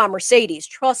have my Mercedes.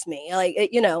 Trust me.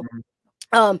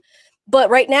 But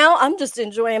right now I'm just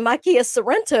enjoying my Kia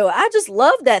Sorento. I just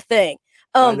love that thing.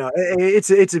 I know.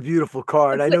 It's a beautiful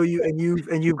car, and I know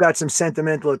you've got some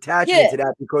sentimental attachment to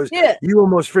that, because you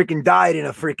almost freaking died in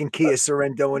a freaking Kia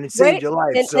Sorento, and it saved your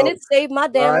life. And it saved my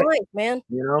damn life, man.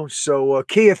 So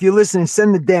Kia, if you're listening,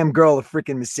 send the damn girl a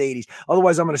freaking Mercedes.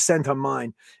 Otherwise, I'm going to send her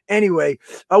mine. Anyway,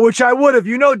 which I would have.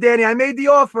 Dani, I made the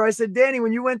offer. I said, Dani,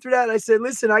 when you went through that, I said,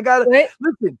 listen, I got it.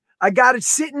 Listen. I got it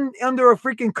sitting under a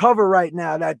freaking cover right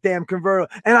now, that damn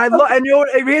convertible. And and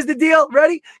here's the deal.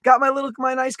 Ready? Got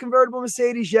my nice convertible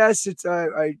Mercedes. Yes, it's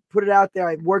I put it out there.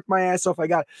 I worked my ass off.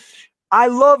 I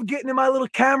love getting in my little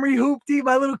Camry hoopty,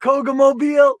 my little Koga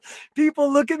mobile. People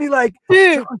look at me like,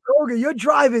 dude, Koga, you're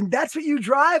driving. That's what you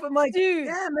drive? I'm like, dude,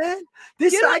 yeah, man.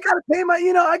 I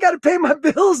gotta pay my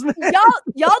bills, man.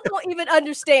 Y'all don't even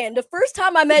understand. The first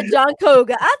time I met John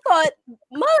Koga, I thought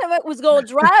mine was gonna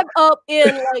drive up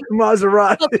in like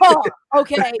Maserati, a car,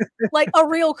 okay, like a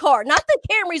real car. Not that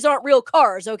Camrys aren't real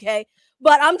cars, okay.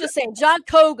 But I'm just saying, John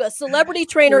Koga, celebrity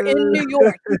trainer in New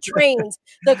York, who trains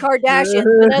the Kardashians,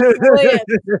 Vanessa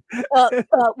Williams,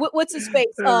 what's his face,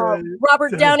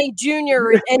 Robert Downey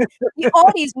Jr., and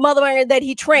all these motherfuckers that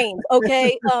he trains.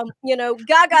 Okay,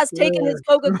 Gaga's taking his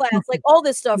Koga class, like all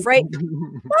this stuff, right?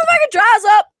 Motherfucker drives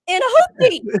up in a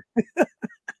hoopty,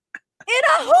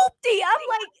 I'm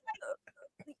like,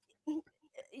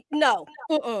 no,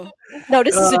 no,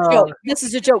 this is a joke. This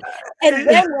is a joke. And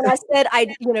then when I said I,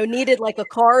 needed like a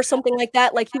car or something like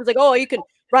that, like he was like, oh, you can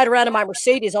ride around in my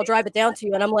Mercedes. I'll drive it down to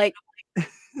you. And I'm like,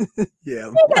 Yeah. I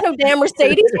ain't got no damn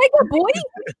Mercedes. I got boy.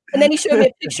 And then he showed me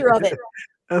a picture of it.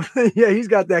 Yeah, he's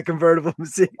got that convertible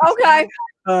Mercedes. Okay.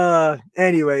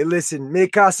 Anyway, listen, me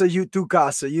casa, you tu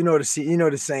casa. You know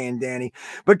the saying, Danny.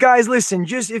 But guys, listen,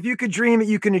 just if you could dream it,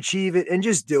 you can achieve it, and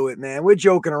just do it, man. We're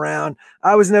joking around.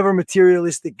 I was never a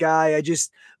materialistic guy. I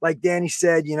just, like Danny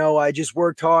said, I just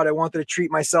worked hard. I wanted to treat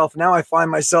myself. Now I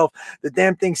find myself the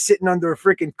damn thing sitting under a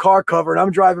freaking car cover, and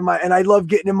I'm driving and I love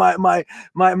getting in my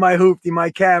hoopty,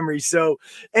 my Camry. So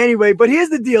anyway, but here's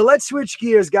the deal. Let's switch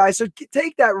gears, guys. So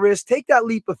take that risk, take that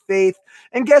leap of faith,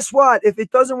 and guess what? If it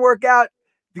doesn't work out,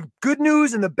 the good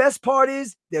news and the best part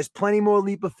is there's plenty more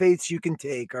leap of faiths you can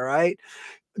take. All right.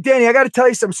 Danny, I got to tell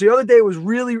you something. So the other day it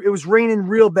was raining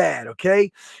real bad.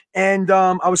 Okay. And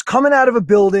I was coming out of a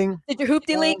building. Did your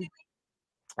hoopty leak?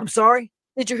 I'm sorry?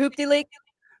 Did your hoopty leak?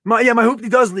 My hoopty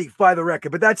does leak by the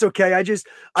record, but that's okay. I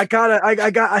got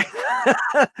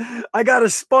a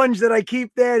sponge that I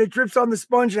keep there. It drips on the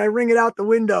sponge and I wring it out the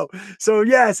window. So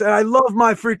yes, and I love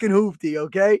my freaking hoopty.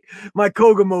 Okay, my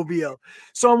Koga mobile.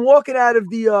 So I'm walking out of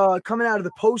coming out of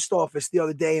the post office the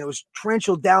other day, and it was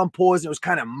torrential downpours and it was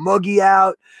kind of muggy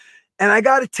out. And I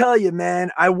got to tell you, man,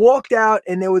 I walked out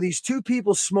and there were these two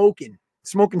people smoking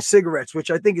cigarettes, which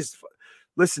I think is.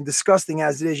 Listen, disgusting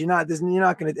as it is, you're not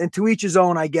going to, and to each his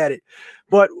own, I get it.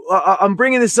 But I'm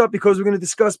bringing this up because we're going to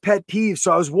discuss pet peeves.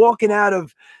 So I was walking out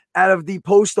of the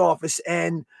post office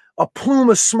and a plume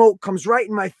of smoke comes right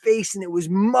in my face and it was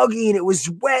muggy and it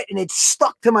was wet and it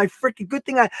stuck to my freaking good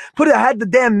thing. I had the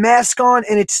damn mask on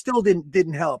and it still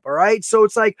didn't help. All right. So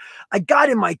it's like, I got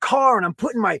in my car and I'm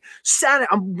putting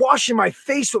I'm washing my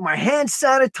face with my hand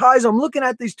sanitizer. I'm looking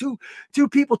at these two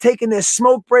people taking their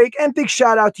smoke break, and big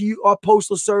shout out to you, our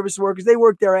postal service workers. They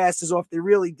work their asses off. They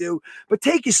really do, but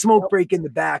take your smoke break in the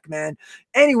back, man.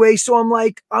 Anyway. So I'm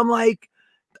like,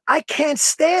 I can't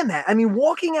stand that. I mean,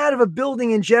 walking out of a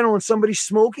building in general and somebody's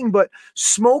smoking, but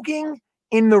smoking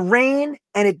in the rain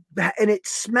and it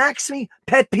smacks me.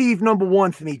 Pet peeve number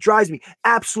one for me. Drives me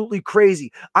absolutely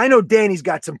crazy. I know Danny's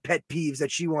got some pet peeves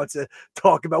that she wants to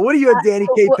talk about. What are your Danny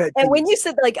K pet peeves? And when you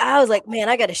said I was like, man,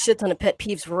 I got a shit ton of pet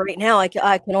peeves right now. I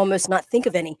can almost not think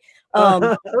of any.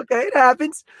 Okay, it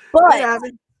happens. But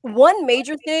one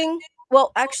major thing.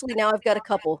 Well, actually, now I've got a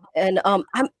couple, and I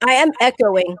am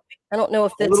echoing. I don't know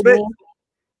if that's a little bit. Me.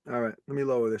 All right, let me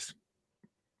lower this.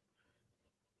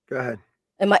 Go ahead.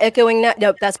 Am I echoing now?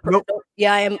 Nope, that's perfect. Nope.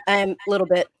 Yeah, I am a little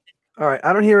bit. All right,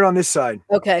 I don't hear it on this side.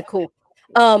 Okay, cool.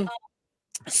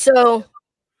 So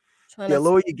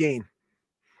lower your gain.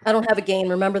 I don't have a gain.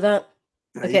 Remember that?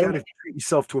 Okay. You gotta treat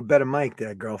yourself to a better mic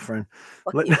there, girlfriend.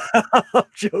 You. I'm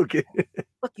joking.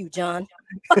 Fuck you, John.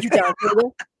 Fuck you,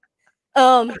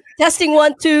 John. Testing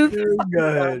 1, 2.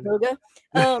 Go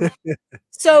ahead.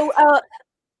 So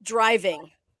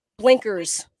driving,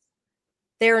 blinkers.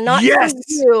 They're not yes. for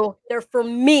you. They're for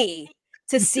me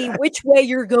to see which way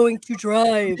you're going to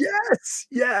drive.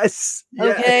 Yes.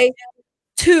 Okay.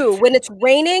 2, when it's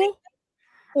raining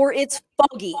or it's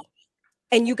foggy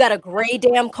and you got a gray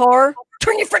damn car,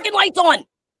 turn your freaking lights on.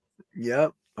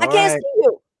 Yep. I can't see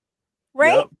you.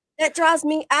 Right? Yep. That drives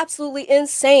me absolutely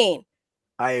insane.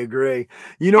 I agree.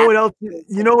 You know what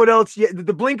else? Yeah,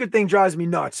 the blinker thing drives me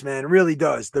nuts, man. It really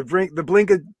does. The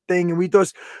blinker thing, and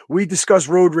we discuss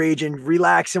road rage and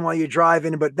relaxing while you're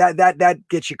driving, but that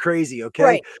gets you crazy. Okay.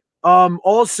 Right.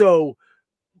 Also,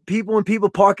 when people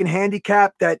parking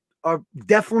handicapped that are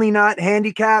definitely not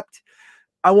handicapped,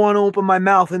 I want to open my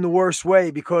mouth in the worst way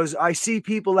because I see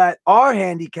people that are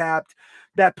handicapped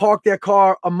that park their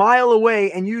car a mile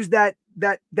away and use that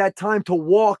time to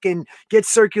walk and get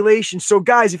circulation. So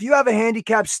guys, if you have a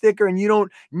handicap sticker and you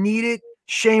don't need it,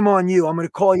 shame on you. I'm going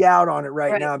to call you out on it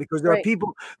right now because there are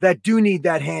people that do need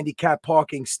that handicap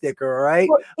parking sticker. All right.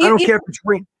 Well, I don't care if it's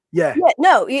rain. Yeah.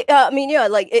 No.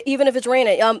 Like even if it's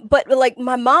raining. But like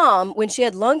my mom, when she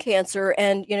had lung cancer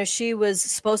and, she was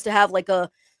supposed to have like a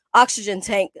oxygen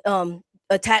tank,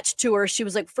 attached to her, she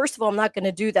was like, first of all, I'm not going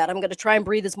to do that. I'm going to try and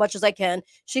breathe as much as I can.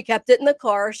 She kept it in the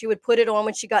car. She would put it on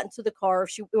when she got into the car.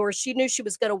 She knew she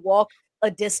was going to walk a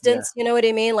distance, you know what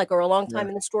I mean? Like, or a long time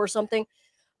in the store or something.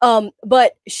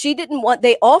 But she didn't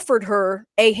they offered her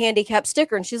a handicap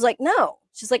sticker. And she's like, no,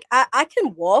 she's like, I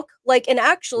can walk. Like, and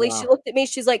actually she looked at me,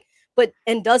 she's like,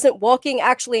 and doesn't walking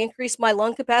actually increase my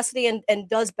lung capacity and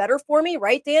does better for me?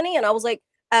 Right, Danny? And I was like,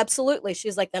 absolutely.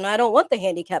 She's like, then I don't want the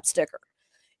handicap sticker.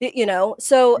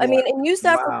 So I mean, and use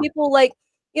that for people like,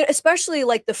 especially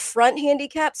like the front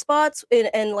handicap spots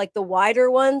and like the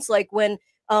wider ones. Like when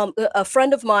a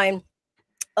friend of mine,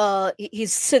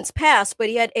 he's since passed, but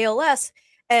he had ALS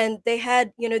and they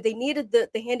had, you know, they needed the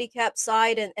handicap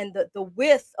side and the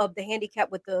width of the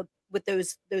handicap with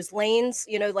those lanes,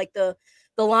 you know, like the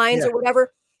lines Yeah. or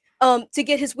whatever, to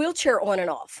get his wheelchair on and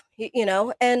off, you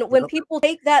know. And when Yep. people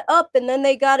take that up and then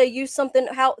they got to use something,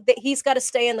 how that he's got to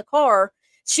stay in the car,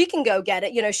 she can go get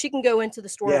it, you know, she can go into the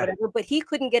store or Yeah. whatever, but he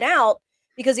couldn't get out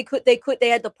because they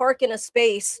had to park in a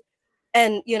space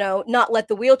and, you know, not let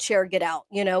the wheelchair get out,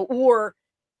 you know, or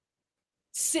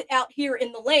sit out here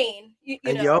in the lane, you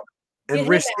And know, yep. get And him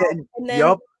risk out, it. and then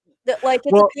Yep. like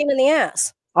it's a Well, pain in the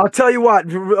ass. I'll tell you what,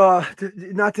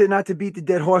 not to beat the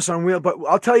dead horse on wheel, but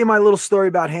I'll tell you my little story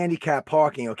about handicap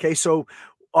parking. Okay, so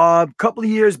a couple of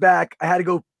years back, I had to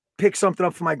go pick something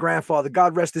up for my grandfather.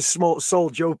 God rest his soul,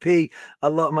 Joe P. I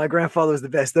love my grandfather was the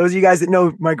best. Those of you guys that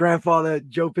know my grandfather,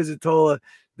 Joe Pizzatola,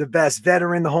 the best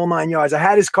veteran, the whole 9 yards. I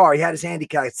had his car. He had his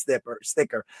handicap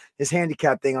sticker, his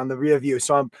handicap thing on the rear view.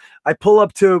 So I pull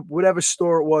up to whatever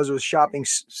store it was shopping,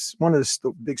 one of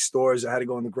the big stores. I had to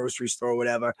go in the grocery store or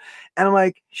whatever. And I'm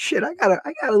like, shit, I got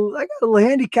a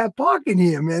handicap parking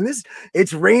here, man.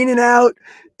 It's raining out.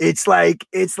 It's like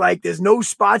there's no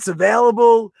spots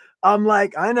available. I'm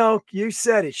like, I know, you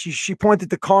said it. She pointed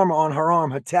to karma on her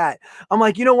arm, her tat. I'm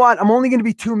like, you know what? I'm only going to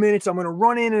be 2 minutes. I'm going to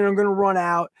run in and I'm going to run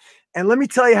out. And let me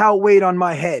tell you how it weighed on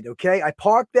my head. Okay. I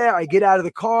parked there. I get out of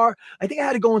the car. I think I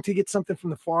had to go in to get something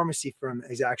from the pharmacy for him,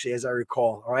 as I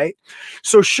recall. All right.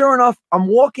 So sure enough, I'm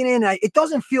walking in. It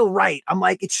doesn't feel right. I'm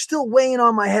like, it's still weighing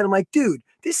on my head. I'm like, dude,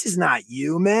 this is not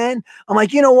you, man. I'm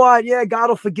like, you know what? Yeah, God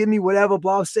will forgive me, whatever.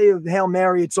 Blah, I'll say Hail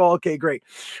Mary. It's all okay. Great.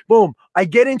 Boom. I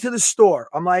get into the store.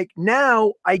 I'm like,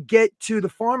 now I get to the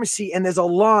pharmacy and there's a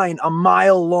line a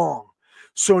mile long.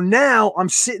 So now I'm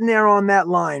sitting there on that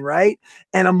line, right?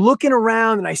 And I'm looking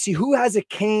around and I see who has a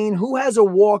cane, who has a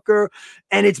walker,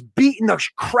 and it's beating the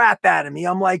crap out of me.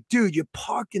 I'm like, dude, you're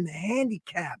parked in the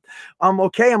handicap. I'm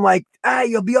okay. I'm like,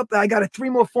 you'll be up. I got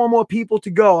 4 more people to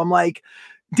go. I'm like,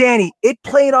 Dani, it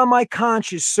played on my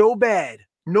conscience so bad.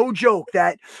 No joke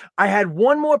that I had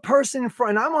one more person in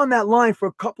front, and I'm on that line for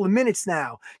a couple of minutes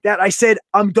now, that I said,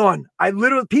 I'm done.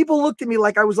 People looked at me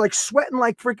like I was like sweating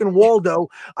like freaking Waldo.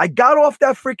 I got off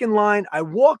that freaking line. I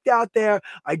walked out there.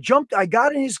 I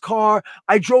got in his car.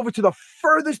 I drove it to the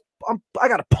furthest. I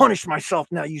got to punish myself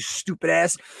now, you stupid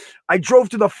ass. I drove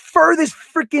to the furthest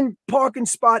freaking parking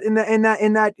spot in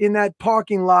that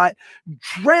parking lot.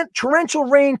 Torrential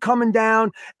rain coming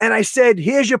down. And I said,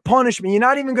 here's your punishment. You're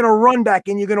not even going to run back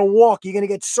in. You're going to walk. You're going to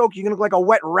get soaked. You're going to look like a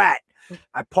wet rat.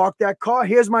 I parked that car.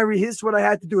 Here's what I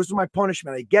had to do. This was my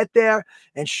punishment. I get there,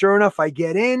 and sure enough, I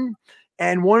get in.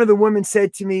 And one of the women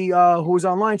said to me, who was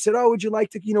online, said, oh, would you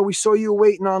like to, we saw you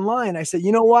waiting online. I said,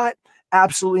 you know what?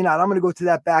 Absolutely not. I'm going to go to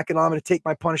that back and I'm going to take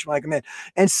my punishment like a man.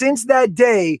 And since that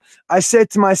day, I said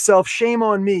to myself, shame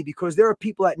on me, because there are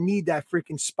people that need that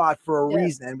freaking spot for a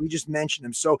reason. And we just mentioned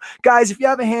them. So guys, if you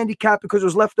have a handicap because it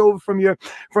was left over from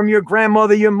your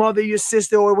grandmother, your mother, your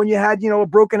sister, or when you had, a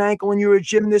broken ankle when you were a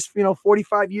gymnast,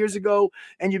 45 years ago,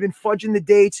 and you've been fudging the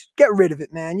dates, get rid of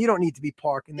it, man. You don't need to be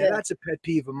parking there. That's a pet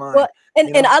peeve of mine. Well,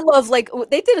 and I love, like,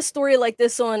 they did a story like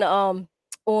this on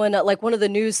like one of the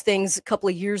news things a couple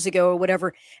of years ago or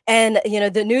whatever. And,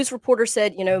 the news reporter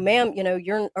said, ma'am,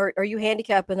 are you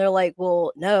handicapped? And they're like,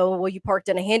 well, no. Well, you parked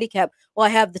in a handicap. Well, I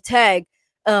have the tag.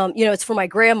 It's for my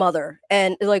grandmother.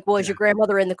 And they're like, well, is your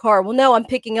grandmother in the car? Well, no, I'm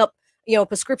picking up, a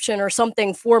prescription or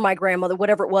something for my grandmother,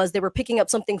 whatever it was. They were picking up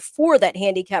something for that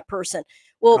handicapped person.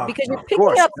 Well, because you're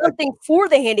picking up something for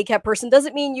the handicapped person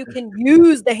doesn't mean you can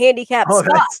use the handicapped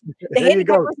spot. The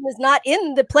handicapped person is not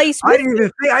in the place with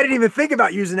you. I didn't even think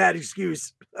about using that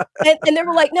excuse. and they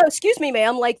were like, no, excuse me,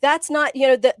 ma'am. Like, that's not,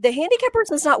 the handicapped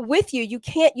person is not with you. You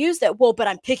can't use that. Well, but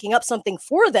I'm picking up something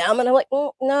for them. And I'm like,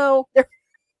 well, no, they're.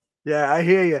 Yeah, I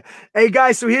hear you. Hey,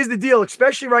 guys, so here's the deal,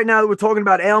 especially right now that we're talking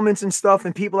about ailments and stuff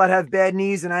and people that have bad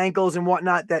knees and ankles and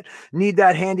whatnot that need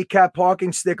that handicap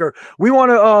parking sticker. We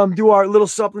want to do our little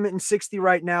supplement in 60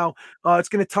 right now. It's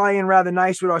going to tie in rather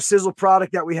nice with our Sizzle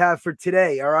product that we have for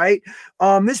today, all right?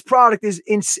 This product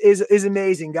is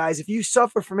amazing, guys. If you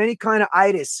suffer from any kind of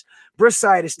itis,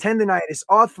 bursitis, tendonitis,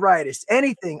 arthritis,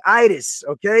 anything, itis,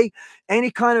 okay?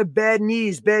 Any kind of bad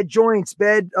knees, bad joints,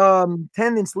 bad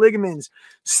tendons, ligaments,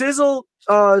 Sizzle,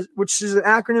 which is an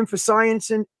acronym for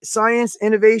science,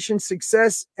 innovation,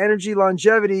 success, energy,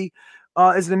 longevity,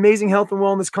 is an amazing health and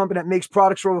wellness company that makes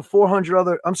products for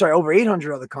over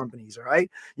 800 other companies. All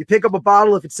right. You pick up a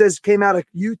bottle. If it says it came out of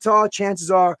Utah, chances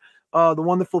are the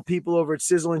wonderful people over at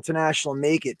Sizzle International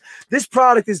make it. This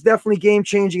product is definitely game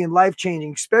changing and life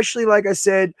changing, especially, like I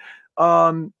said,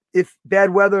 if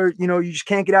bad weather, you just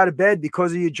can't get out of bed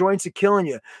because of your joints are killing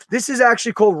you. This is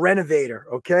actually called Renovator.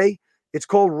 Okay. It's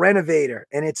called Renovator,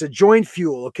 and it's a joint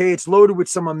fuel. Okay, it's loaded with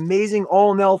some amazing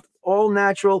all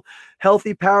natural,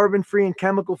 healthy, paraben-free, and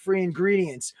chemical-free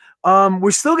ingredients.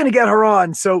 We're still going to get her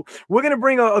on, so we're going to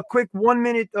bring a quick 1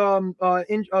 minute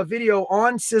video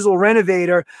on Sizzle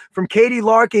Renovator from Katie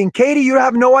Larkin. Katie, you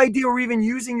have no idea we're even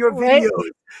using your videos.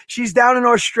 She's down in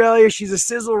Australia. She's a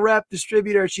Sizzle rep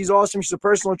distributor. She's awesome. She's a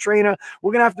personal trainer.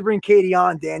 We're gonna have to bring Katie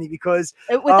on, Dani, because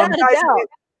without a doubt.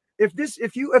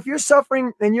 If you're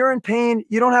suffering and you're in pain,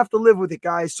 you don't have to live with it,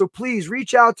 guys. So please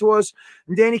reach out to us.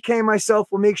 And Dani K and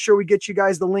myself will make sure we get you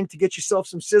guys the link to get yourself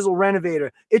some Sizzle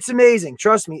Renovator. It's amazing.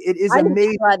 Trust me, it is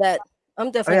amazing. Try that. I'm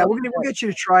definitely. We'll get you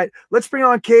to try it. Let's bring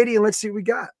on Katie and let's see what we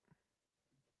got.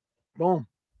 Boom.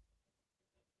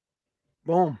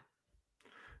 Boom.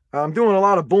 I'm doing a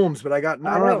lot of booms, but I don't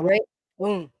have right.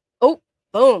 Boom. Oh,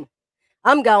 boom.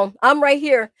 I'm gone. I'm right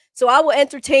here. So I will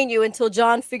entertain you until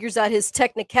John figures out his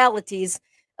technicalities.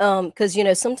 Because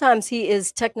sometimes he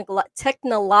is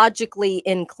technologically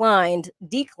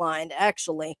declined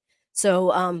actually.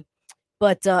 So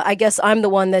but I guess I'm the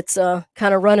one that's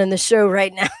kind of running the show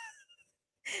right now.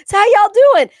 So how y'all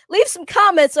doing? Leave some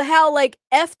comments on how like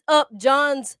effed up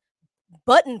John's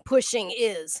button pushing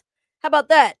is. How about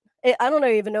that? I don't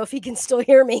even know if he can still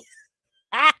hear me.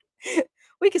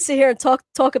 We can sit here and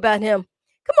talk about him.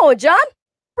 Come on, John.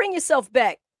 Bring yourself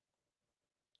back.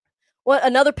 What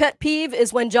another pet peeve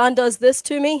is when John does this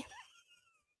to me.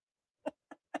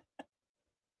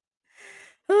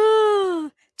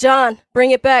 John,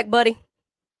 bring it back, buddy.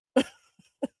 I'm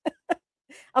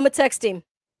going to text him.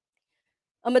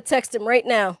 I'm going to text him right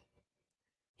now.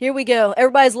 Here we go.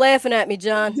 Everybody's laughing at me,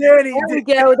 John. There we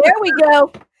go. There we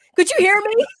go. Could you hear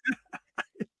me?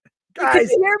 Guys,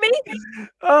 could you hear me?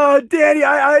 Oh, Dani,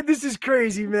 I this is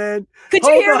crazy, man. Could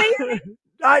you hear me?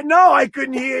 I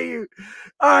couldn't hear you.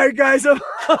 All right, guys, I'm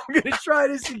gonna try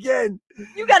this again.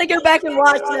 You got to go back and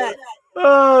watch that.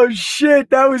 Oh shit,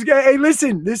 that was good. Hey,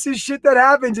 listen, this is shit that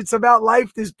happens. It's about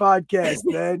life. This podcast,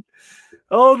 man.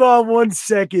 Hold on 1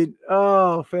 second.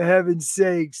 Oh, for heaven's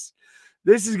sakes,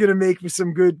 this is gonna make for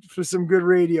some good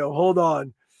radio. Hold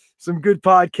on, some good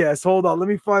podcast. Hold on, let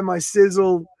me find my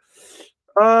Sizzle.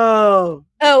 Oh,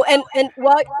 and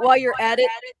while you're at it,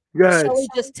 Shelly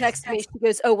just texted me. She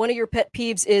goes, "Oh, one of your pet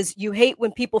peeves is you hate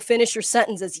when people finish your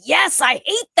sentences." Yes, I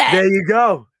hate that. There you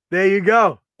go. There you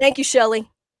go. Thank you,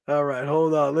 Shelly. All right,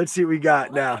 hold on. Let's see what we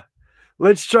got now.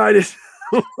 Let's try this.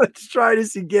 Let's try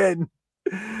this again.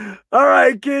 All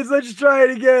right, kids, let's try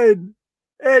it again.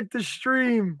 At the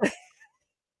stream.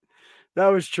 That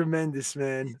was tremendous,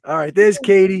 man. All right, there's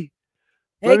Katie.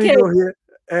 Hey, Katie. Go here.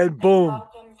 And boom.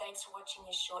 Welcome. Thanks for watching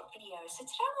this short video. So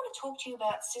today I want to talk to you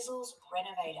about Sizzle's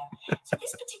Renovator. So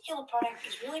this particular product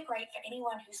is really great for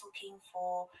anyone who's looking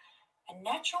for a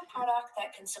natural product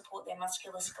that can support their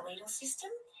musculoskeletal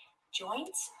system,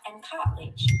 joints, and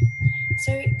cartilage.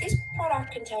 So this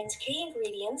product contains key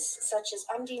ingredients such as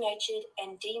undenatured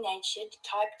and denatured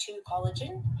type 2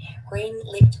 collagen,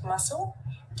 green-lipped muscle,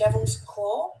 devil's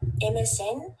claw,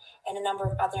 MSN, and a number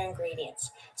of other ingredients.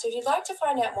 So if you'd like to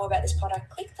find out more about this product,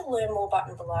 click the Learn More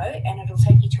button below and it'll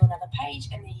take you to another page,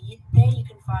 and there you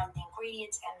can find the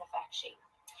ingredients and the fact sheet.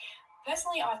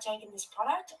 Personally, I've taken this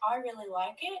product. I really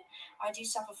like it. I do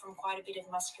suffer from quite a bit of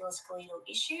musculoskeletal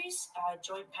issues,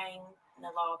 joint pain in the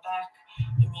lower back,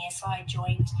 in the SI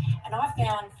joint, and I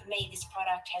found for me this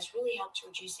product has really helped to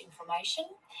reduce inflammation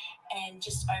and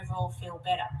just overall feel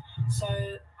better. So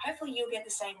hopefully you'll get the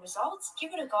same results.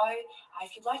 Give it a go.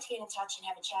 If you'd like to get in touch and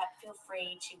have a chat, feel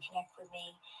free to connect with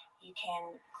me. You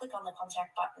can click on the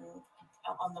contact button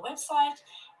on the website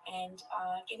and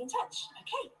get in touch.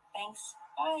 Okay, thanks.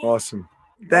 Bye. Awesome.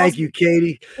 Thank you,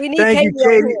 Katie. Thank you,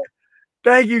 Katie.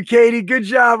 Thank you, Katie. Good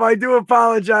job. I do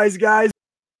apologize, guys.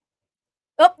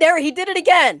 Oh, there, he did it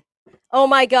again. Oh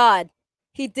my God.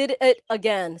 He did it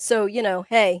again. So,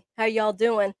 hey, how y'all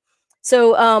doing?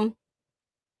 So,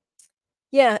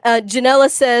 Janella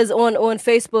says on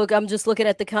Facebook, I'm just looking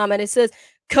at the comment. It says,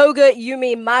 Koga, you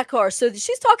mean my car. So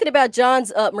she's talking about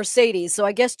John's Mercedes. So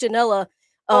I guess Janella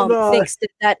thinks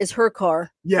that is her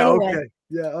car. Yeah. Anyway. Okay.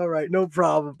 Yeah. All right. No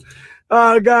problem.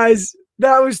 Guys,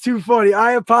 that was too funny.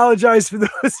 I apologize for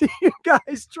those of you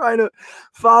guys trying to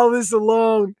follow this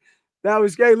along. That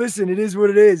was great. Listen, it is what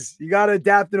it is. You got to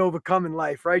adapt and overcome in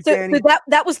life, right, Dani? So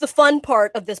that was the fun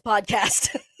part of this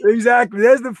podcast. Exactly.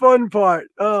 There's the fun part.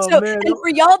 Oh, man. And for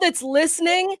y'all that's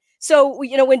listening, so,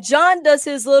 when John does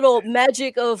his little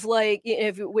magic of like,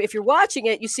 if you're watching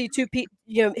it, you see two people,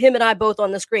 him and I both on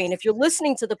the screen. If you're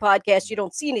listening to the podcast, you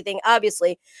don't see anything,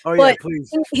 obviously. Oh, but yeah,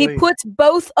 please. He puts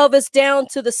both of us down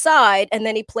to the side and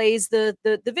then he plays the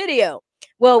video.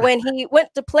 Well, when he went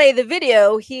to play the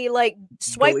video, he like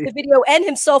swiped the video and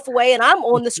himself away, and I'm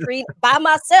on the screen by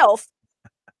myself.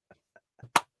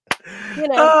 You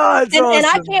know, awesome. and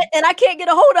I can't get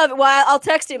a hold of it. While I'll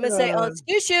text him and say,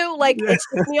 "Excuse you," like it's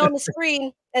just me on the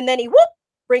screen, and then he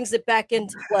brings it back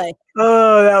into play.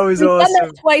 Oh, that was awesome. Done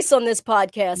that twice on this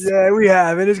podcast. Yeah, we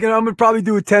have, and I'm gonna probably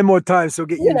do it 10 more times. So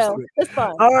get used to it. It's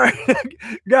fine. All right,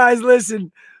 guys,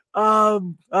 listen.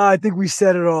 I think we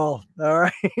said it all. All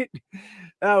right.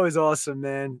 That was awesome,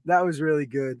 man. That was really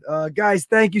good. Guys,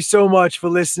 thank you so much for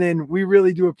listening. We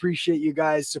really do appreciate you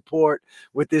guys' support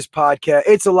with this podcast.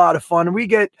 It's a lot of fun. And we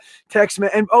get text.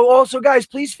 And also, guys,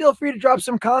 please feel free to drop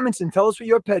some comments and tell us what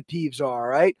your pet peeves are, all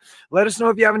right? Let us know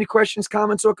if you have any questions,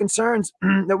 comments, or concerns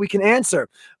that we can answer,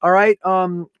 all right?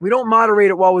 We don't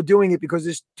moderate it while we're doing it because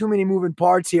there's too many moving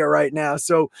parts here right now.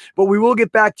 But we will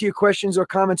get back to your questions or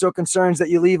comments or concerns that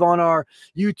you leave on our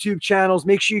YouTube channels.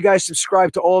 Make sure you guys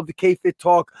subscribe to all of the KFIT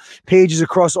Talk pages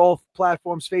across all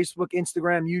platforms: Facebook,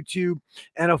 Instagram, YouTube,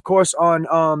 and of course on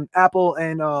Apple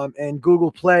and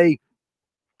Google Play,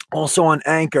 also on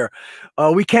Anchor.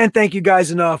 We can't thank you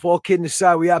guys enough. All kidding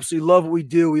aside, we absolutely love what we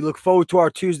do. We look forward to our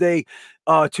Tuesday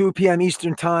 2 p.m.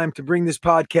 Eastern time to bring this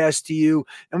podcast to you,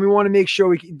 and we want to make sure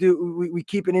we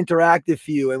keep it interactive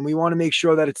for you, and we want to make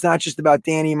sure that it's not just about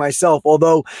Dani and myself,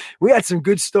 although we had some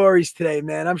good stories today,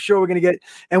 man. I'm sure we're going to get,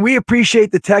 and we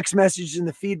appreciate the text messages and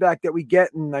the feedback that we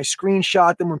get, and I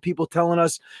screenshot them when people telling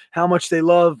us how much they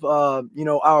love our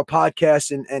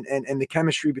podcast and the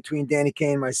chemistry between Dani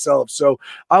K and myself. So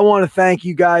I want to thank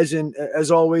you guys, and as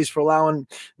always, for allowing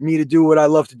me to do what I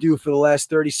love to do for the last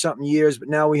 30-something years, but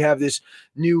now we have this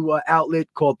new outlet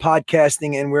called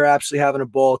podcasting, and we're absolutely having a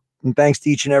ball. And thanks to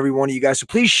each and every one of you guys. So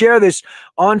please share this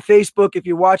on Facebook. If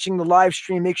you're watching the live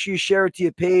stream, make sure you share it to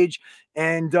your page.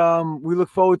 And I look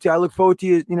forward to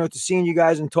you, to seeing you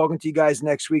guys and talking to you guys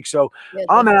next week. So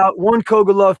I'm out. One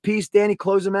Koga love, peace. Dani,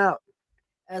 close them out.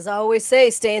 As I always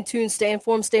say, stay in tune, stay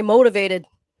informed, stay motivated.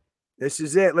 This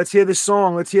is it. Let's hear this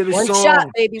song. Let's hear this song. One shot,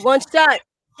 baby. One shot.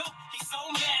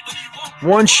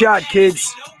 One shot,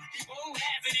 kids.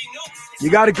 You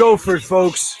got to go for it,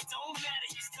 folks.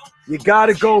 You got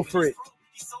to go for it.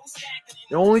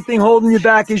 The only thing holding you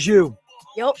back is you.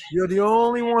 Yep. You're the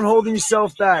only one holding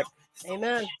yourself back.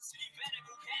 Amen.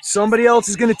 Somebody else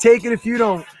is going to take it if you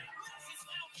don't.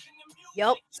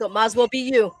 Yep. So it might as well be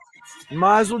you.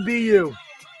 Might as well be you.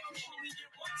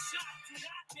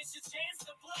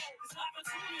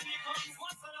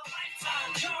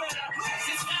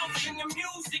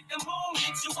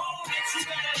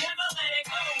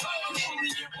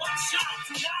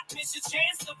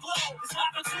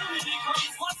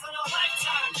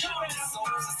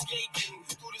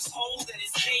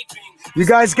 You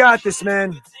guys got this,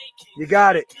 man. You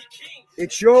got it.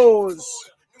 It's yours.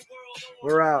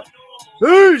 We're out.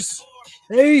 Peace.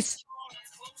 Peace.